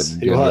 He was.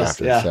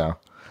 Drafted, yeah. So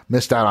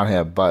missed out on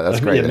him, but that's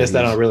great. Yeah, missed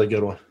out on a really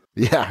good one.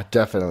 Yeah,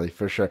 definitely,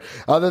 for sure.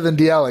 Other than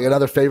DL, like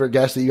another favorite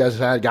guest that you guys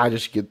have had, a guy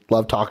just you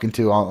love talking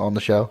to on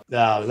the show?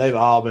 No, they've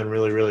all been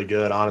really, really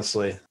good,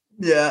 honestly.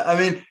 Yeah, I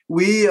mean,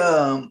 we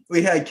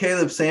had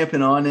Caleb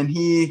Sampson on, and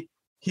he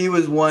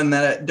was one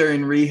that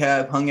during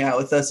rehab hung out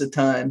with us a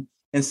ton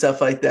and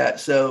stuff like that.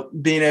 So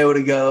being able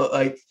to go,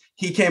 like,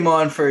 he came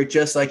on for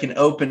just like an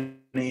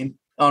opening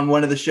on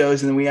one of the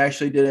shows, and then we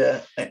actually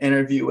did an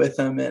interview with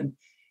him, and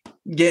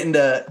getting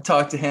to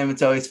talk to him,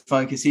 it's always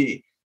fun because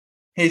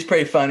he's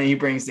pretty funny. He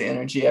brings the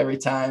energy every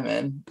time,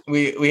 and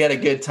we had a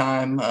good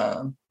time.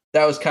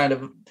 That was kind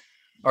of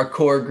our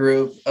core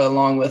group,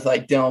 along with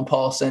like Dylan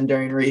Paulson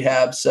during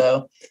rehab.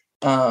 So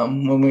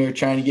when we were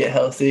trying to get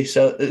healthy,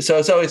 so it's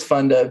always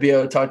fun to be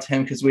able to talk to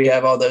him because we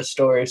have all those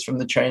stories from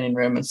the training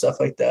room and stuff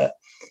like that.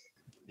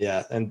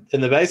 Yeah, and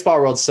in the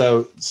baseball world's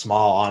so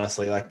small,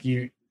 honestly. Like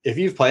if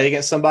you've played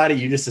against somebody,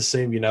 you just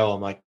assume you know them.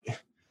 Like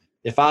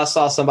if I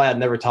saw somebody I'd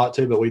never talked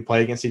to, but we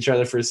play against each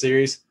other for a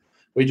series,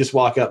 we just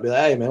walk up and be like,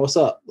 hey, man, what's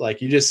up? Like,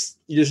 you just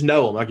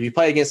know them. Like, if you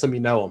play against them, you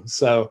know them.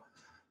 So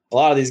a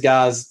lot of these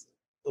guys,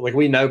 like,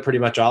 we know pretty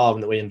much all of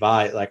them that we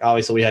invite. Like,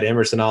 obviously, we had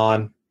Emerson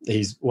on.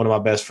 He's one of my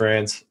best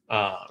friends.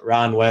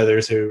 Ryan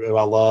Weathers, who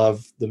I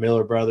love, the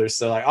Miller brothers.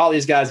 So, like, all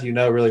these guys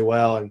really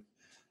well.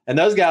 And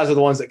those guys are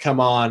the ones that come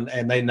on,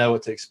 and they know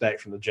what to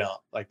expect from the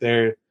jump. Like,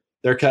 they're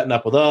cutting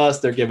up with us.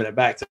 They're giving it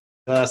back to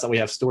us. And we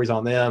have stories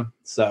on them.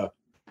 So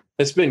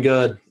it's been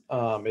good.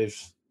 And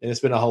it's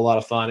been a whole lot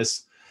of fun.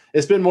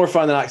 It's been more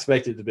fun than I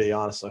expected it to be,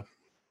 honestly.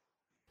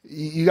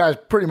 You guys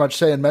pretty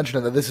much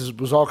mentioning that this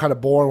was all kind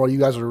of born while you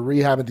guys were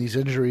rehabbing these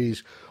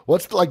injuries.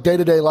 What's like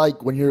day-to-day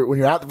like when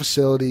you're at the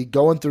facility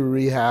going through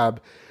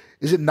rehab?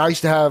 is it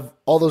nice to have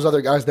all those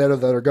other guys that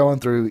are going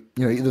through,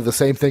 you know, either the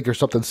same thing or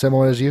something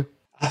similar as you?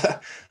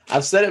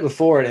 I've said it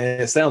before,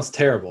 and it sounds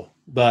terrible,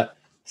 but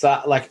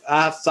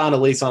I've signed a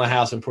lease on a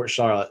house in Port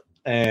Charlotte,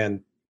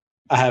 and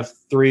I have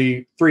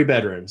three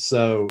bedrooms.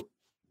 So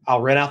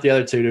I'll rent out the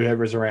other two to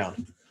whoever's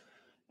around.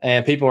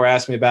 And people were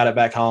asking me about it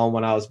back home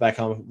when I was back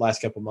home the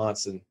last couple of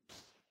months, and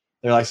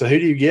they're like, "So who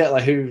do you get?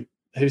 Like who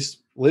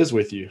lives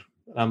with you?"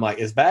 And I'm like,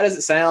 as bad as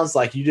it sounds,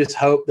 like you just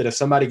hope that if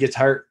somebody gets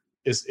hurt,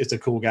 it's a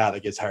cool guy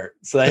that gets hurt.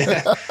 So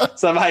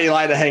somebody you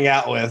like to hang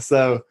out with.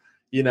 So,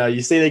 you know,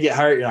 you see they get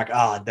hurt, you're like,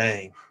 oh,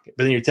 dang.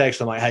 But then you text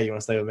them like, hey, you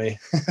want to stay with me?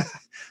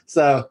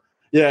 So,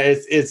 yeah,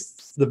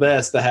 it's the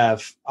best to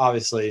have,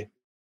 obviously,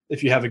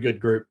 if you have a good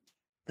group.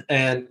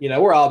 And, you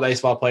know, we're all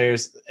baseball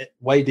players.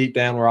 Way deep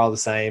down, we're all the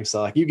same.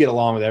 So, like, you get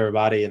along with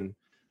everybody, and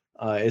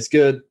it's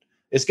good.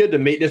 It's good to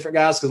meet different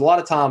guys because a lot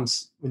of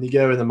times when you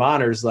go in the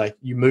minors, like,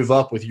 you move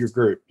up with your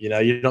group. You know,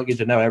 you don't get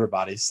to know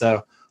everybody. So,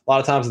 a lot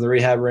of times in the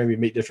rehab room, you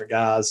meet different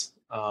guys.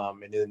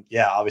 And then,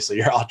 yeah, obviously,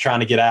 you're all trying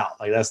to get out.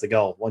 Like, that's the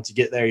goal. Once you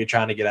get there, you're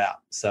trying to get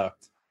out. So,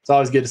 it's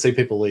always good to see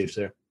people leave,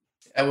 too.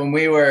 And when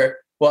we were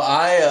 –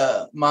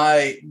 well,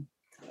 my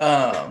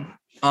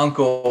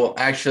uncle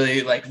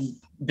actually, like,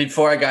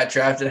 before I got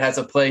drafted, has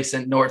a place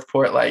in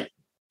Northport, like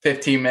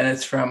 15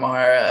 minutes from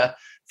our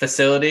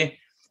facility.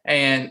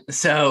 And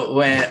so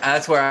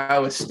that's where I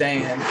was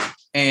staying,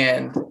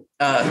 and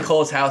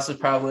Cole's house was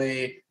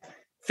probably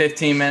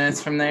 15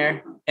 minutes from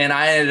there. And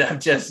I ended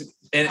up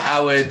I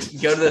would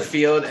go to the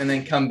field and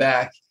then come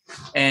back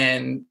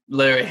and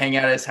literally hang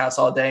out at his house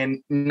all day.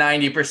 And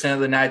 90% of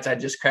the nights I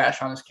just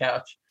crash on his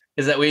couch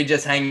because that we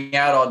just hang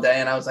out all day.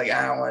 And I was like,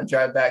 I don't want to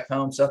drive back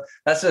home. So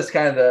that's just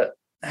kind of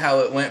how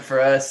it went for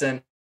us.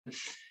 And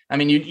I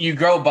mean, you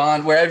grow a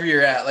bond wherever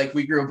you're at. Like,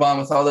 we grew a bond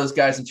with all those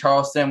guys in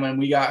Charleston. When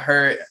we got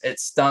hurt, it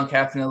stunk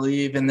having to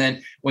leave. And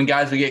then when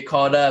guys would get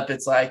called up,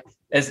 it's like,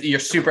 you're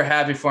super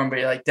happy for them, but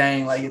you're like,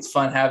 dang, like, it's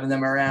fun having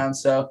them around.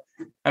 So,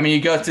 I mean,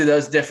 you go through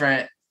those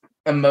different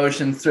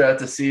emotions throughout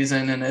the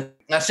season, and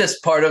that's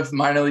just part of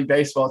minor league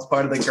baseball. It's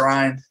part of the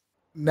grind.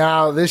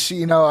 Now, this,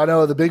 you know, I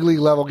know the big league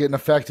level getting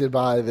affected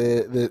by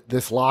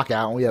this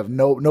lockout, and we have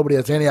nobody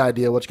has any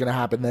idea what's going to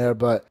happen there.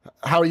 But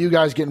how are you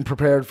guys getting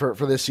prepared for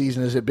this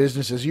season? Is it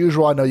business as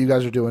usual? I know you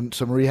guys are doing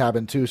some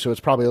rehabbing too, so it's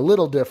probably a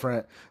little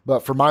different.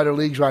 But for minor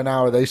leagues right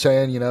now, are they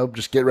saying, you know,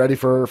 just get ready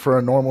for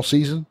a normal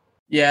season?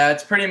 Yeah,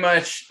 it's pretty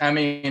much. I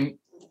mean,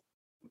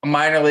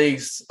 minor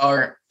leagues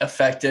aren't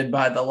affected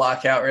by the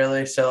lockout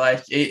really. So,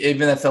 like,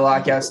 even if the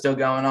lockout's still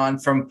going on,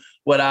 from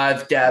what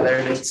I've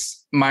gathered,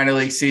 it's minor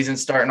league season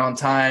starting on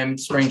time,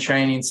 spring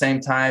training same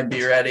time,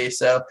 be ready.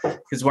 So,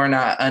 because we're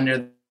not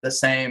under the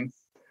same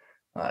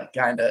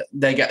kind of,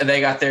 they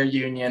got their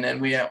union,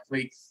 and we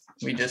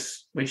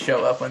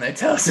show up when they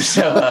tell us to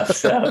show up.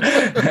 So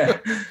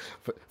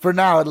for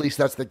now, at least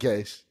that's the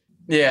case.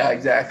 Yeah,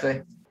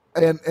 exactly.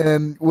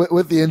 And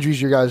with the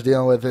injuries you guys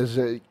dealing with,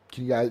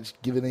 can you guys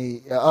give any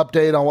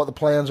update on what the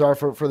plans are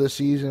for this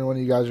season, when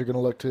you guys are going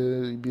to look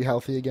to be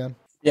healthy again?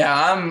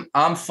 Yeah,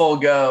 I'm full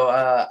go.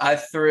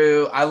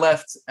 I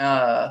left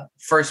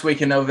first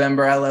week in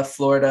November. I left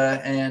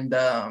Florida, and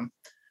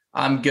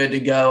I'm good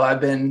to go.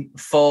 I've been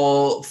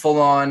full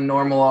on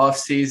normal off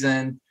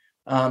season.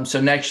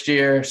 So next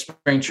year,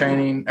 spring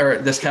training, or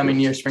this coming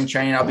year, spring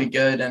training, I'll be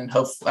good, and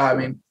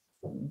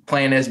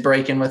plan is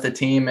breaking with the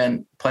team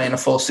and playing a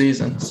full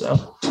season.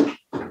 So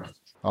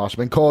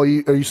awesome. And Cole, are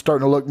you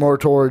starting to look more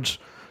towards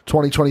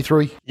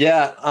 2023?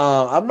 Yeah,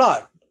 I'm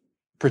not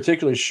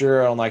particularly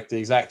sure on like the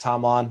exact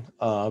timeline,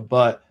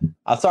 but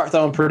I start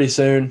throwing pretty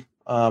soon.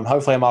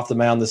 Hopefully I'm off the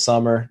mound this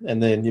summer,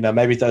 and then, you know,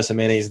 maybe throw some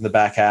innings in the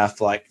back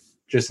half, like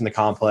just in the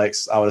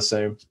complex, I would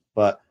assume.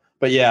 But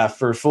yeah,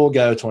 for full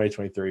go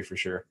 2023 for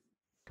sure.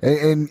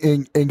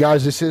 And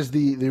guys, this is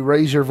the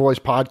Raise Your Voice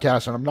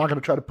podcast, and I'm not going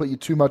to try to put you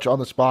too much on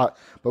the spot,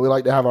 but we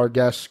like to have our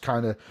guests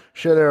kind of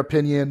share their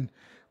opinion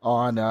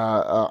on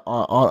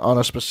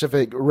a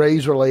specific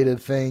Rays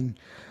related thing.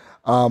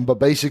 But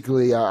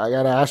basically, I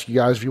got to ask you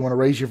guys if you want to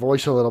raise your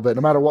voice a little bit,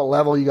 no matter what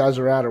level you guys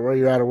are at, or where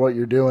you're at, or what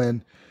you're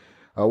doing.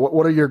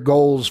 What are your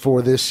goals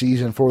for this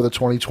season, for the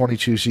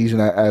 2022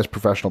 season as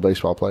professional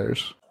baseball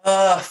players?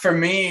 For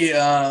me,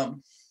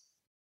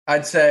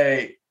 I'd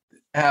say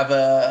have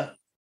a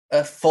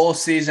full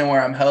season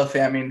where I'm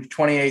healthy. I mean,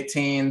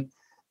 2018,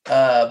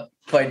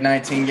 played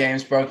 19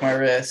 games, broke my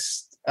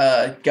wrist,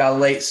 got a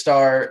late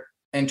start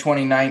in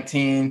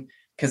 2019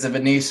 because of a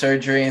knee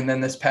surgery. And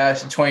then this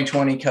past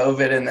 2020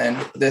 COVID, and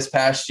then this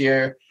past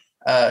year,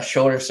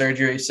 shoulder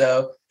surgery.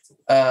 So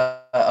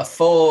a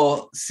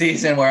full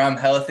season where I'm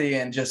healthy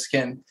and just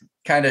can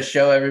kind of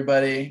show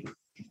everybody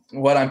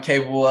what I'm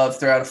capable of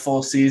throughout a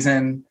full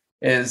season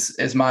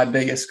is my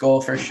biggest goal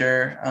for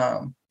sure.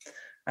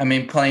 I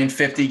mean, playing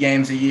 50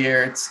 games a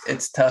year,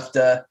 it's tough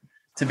to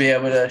be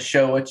able to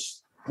show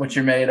what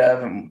you're made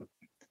of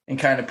and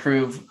kind of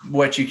prove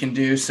what you can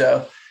do.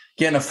 So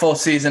getting a full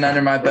season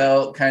under my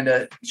belt, kind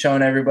of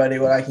showing everybody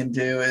what I can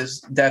do is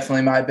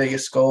definitely my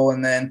biggest goal.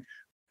 And then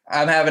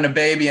I'm having a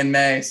baby in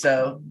May,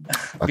 so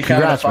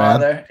becoming congrats, a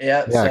father. Man.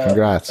 Yep. Yeah, so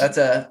congrats.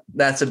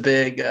 That's a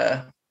big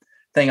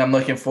thing I'm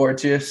looking forward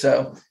to.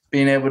 So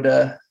being able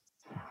to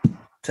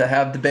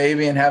have the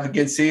baby and have a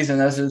good season,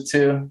 those are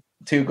the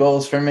two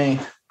goals for me.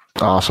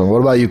 Awesome.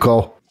 What about you,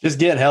 Cole? Just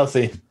getting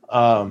healthy.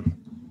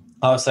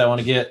 Obviously, I want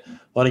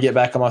to get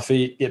back on my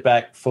feet, get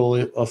back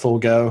a full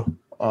go.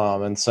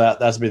 And so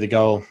that's be the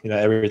goal.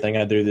 Everything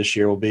I do this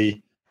year will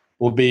be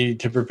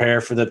to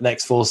prepare for the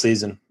next full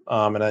season.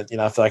 And I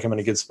feel like I'm in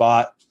a good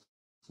spot.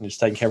 I'm just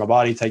taking care of my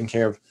body, taking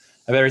care of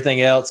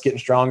everything else, getting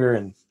stronger.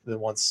 And then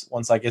once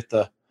I get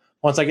the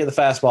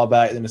fastball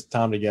back, then it's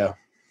time to go.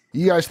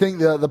 You guys think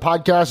the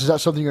podcast, is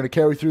that something you're going to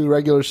carry through the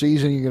regular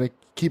season? You're going to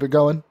keep it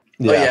going?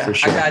 Yeah, for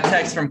sure. I got a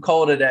text from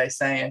Cole today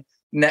saying,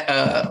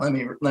 let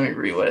me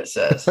read what it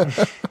says.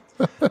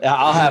 Yeah,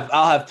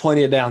 I'll have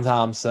plenty of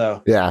downtime.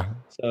 So yeah.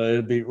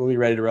 So we'll be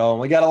ready to roll.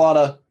 And we got a lot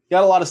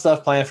of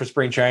stuff planned for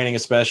spring training,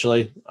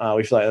 especially.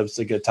 We feel like it was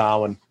a good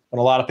time when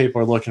a lot of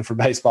people are looking for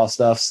baseball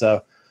stuff.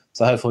 So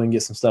hopefully we can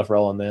get some stuff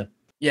rolling then.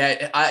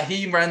 Yeah,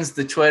 he runs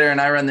the Twitter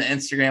and I run the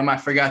Instagram. I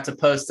forgot to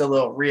post a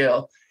little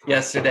reel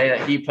yesterday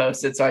that he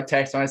posted. So I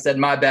texted him. I said,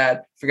 my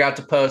bad, forgot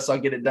to post. So I'll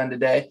get it done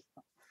today.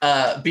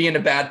 Being a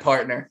bad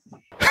partner.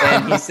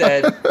 And he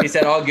said,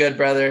 all good,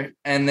 brother.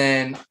 And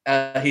then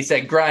he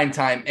said, grind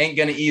time ain't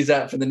going to ease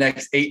up for the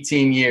next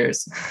 18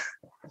 years.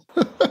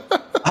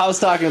 I was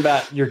talking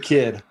about your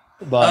kid.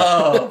 But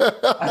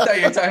I thought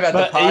you were talking about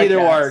the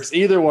podcast.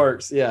 Either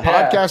works. Yeah.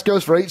 Podcast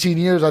goes for 18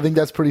 years. I think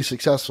that's pretty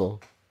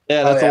successful.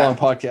 Yeah, that's a long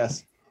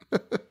podcast.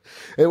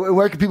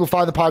 Where can people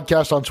find the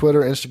podcast on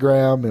Twitter,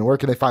 Instagram, and where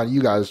can they find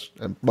you guys,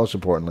 and most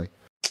importantly?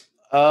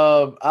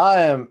 I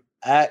am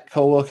at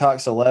Cole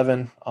Wilcox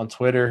 11 on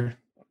Twitter.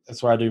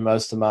 That's where I do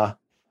most of my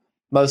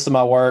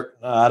work.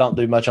 I don't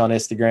do much on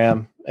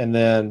Instagram, and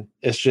then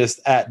it's just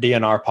at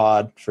DNR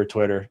Pod for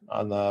Twitter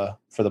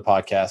for the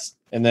podcast.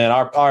 And then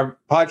our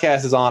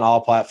podcast is on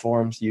all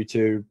platforms: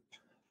 YouTube,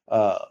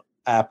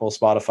 Apple,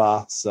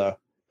 Spotify. So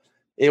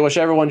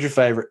whichever one's your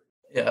favorite.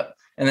 Yeah.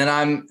 And then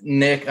I'm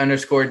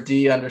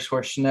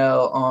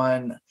Nick_D_Schnell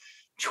on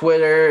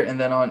Twitter, and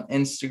then on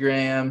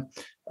Instagram.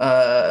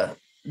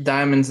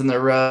 Diamonds in the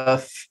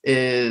Rough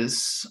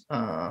is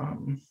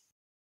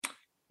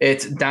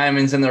it's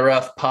Diamonds in the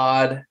Rough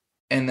Pod,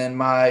 and then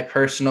my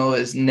personal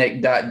is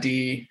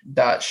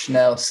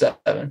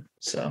Nick.D.Schnell7.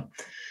 So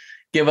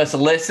give us a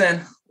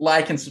listen,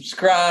 like and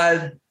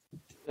subscribe.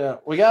 Yeah,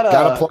 we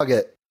gotta plug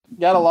it.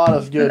 Got a lot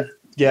of good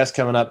guests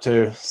coming up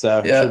too, so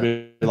it should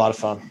be a lot of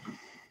fun.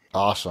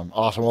 Awesome.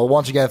 Well,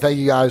 once again, thank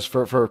you guys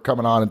for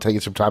coming on and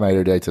taking some time out of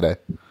your day today.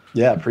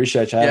 Yeah,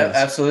 appreciate you having us.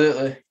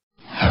 Absolutely.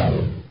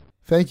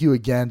 Thank you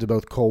again to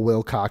both Cole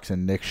Wilcox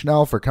and Nick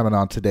Schnell for coming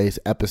on today's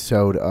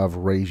episode of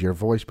Raise Your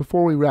Voice.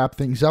 Before we wrap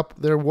things up,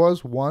 there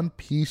was one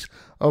piece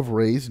of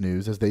Rays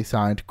news as they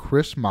signed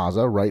Chris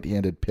Mazza,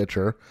 right-handed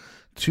pitcher,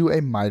 to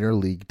a minor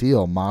league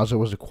deal. Mazza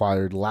was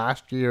acquired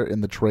last year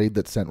in the trade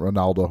that sent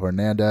Ronaldo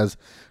Hernandez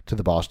to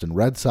the Boston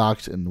Red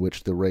Sox, in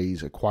which the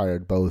Rays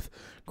acquired both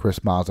Chris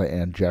Mazza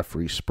and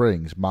Jeffrey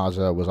Springs.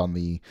 Mazza was on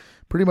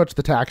pretty much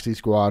the taxi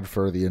squad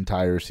for the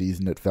entire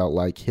season. It felt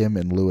like him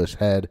and Lewis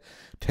Head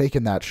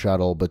taking that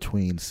shuttle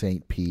between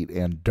St. Pete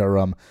and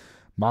Durham.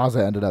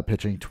 Mazza ended up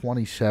pitching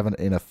 27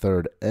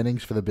 1/3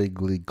 innings for the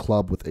big league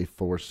club with a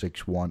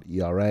 4.61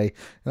 ERA,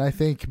 and I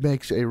think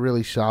makes a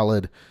really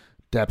solid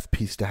depth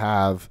piece to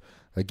have,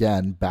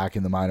 again, back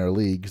in the minor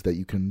leagues that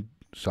you can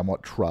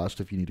somewhat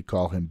trust if you need to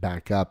call him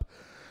back up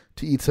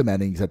to eat some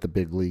innings at the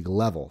big league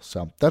level.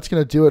 So that's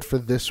going to do it for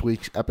this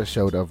week's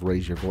episode of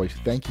Raise Your Voice.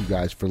 Thank you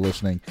guys for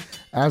listening.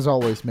 As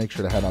always, make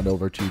sure to head on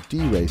over to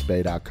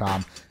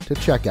draysbay.com to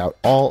check out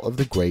all of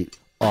the great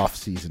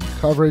off-season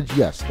coverage.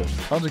 Yes, there's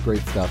tons of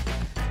great stuff,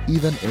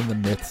 even in the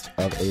midst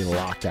of a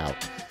lockout.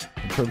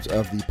 In terms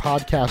of the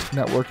podcast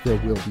network, there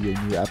will be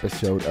a new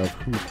episode of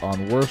Hoop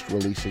on Worst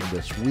releasing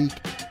this week.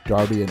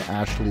 Darby and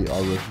Ashley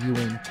are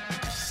reviewing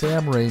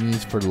Sam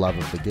Raimi's For Love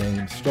of the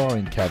Game,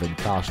 starring Kevin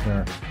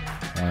Costner.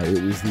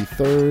 It is the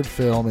third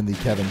film in the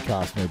Kevin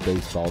Costner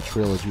baseball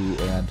trilogy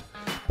and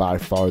by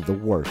far the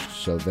worst.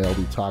 So they'll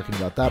be talking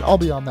about that. I'll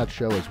be on that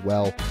show as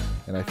well.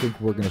 And I think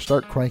we're going to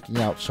start cranking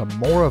out some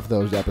more of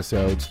those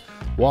episodes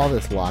while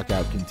this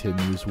lockout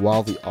continues,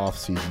 while the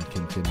off-season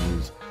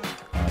continues.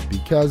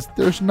 Because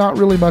there's not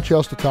really much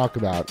else to talk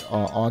about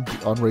on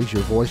Raise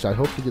Your Voice. I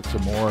hope to get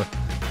some more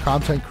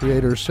content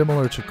creators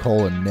similar to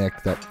Cole and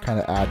Nick that kind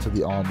of add to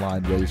the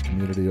online Rays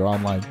community or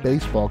online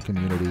baseball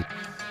community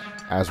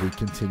as we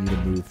continue to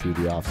move through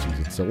the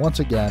offseason. So once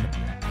again,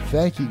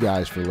 thank you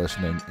guys for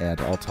listening, and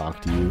I'll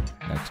talk to you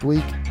next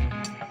week.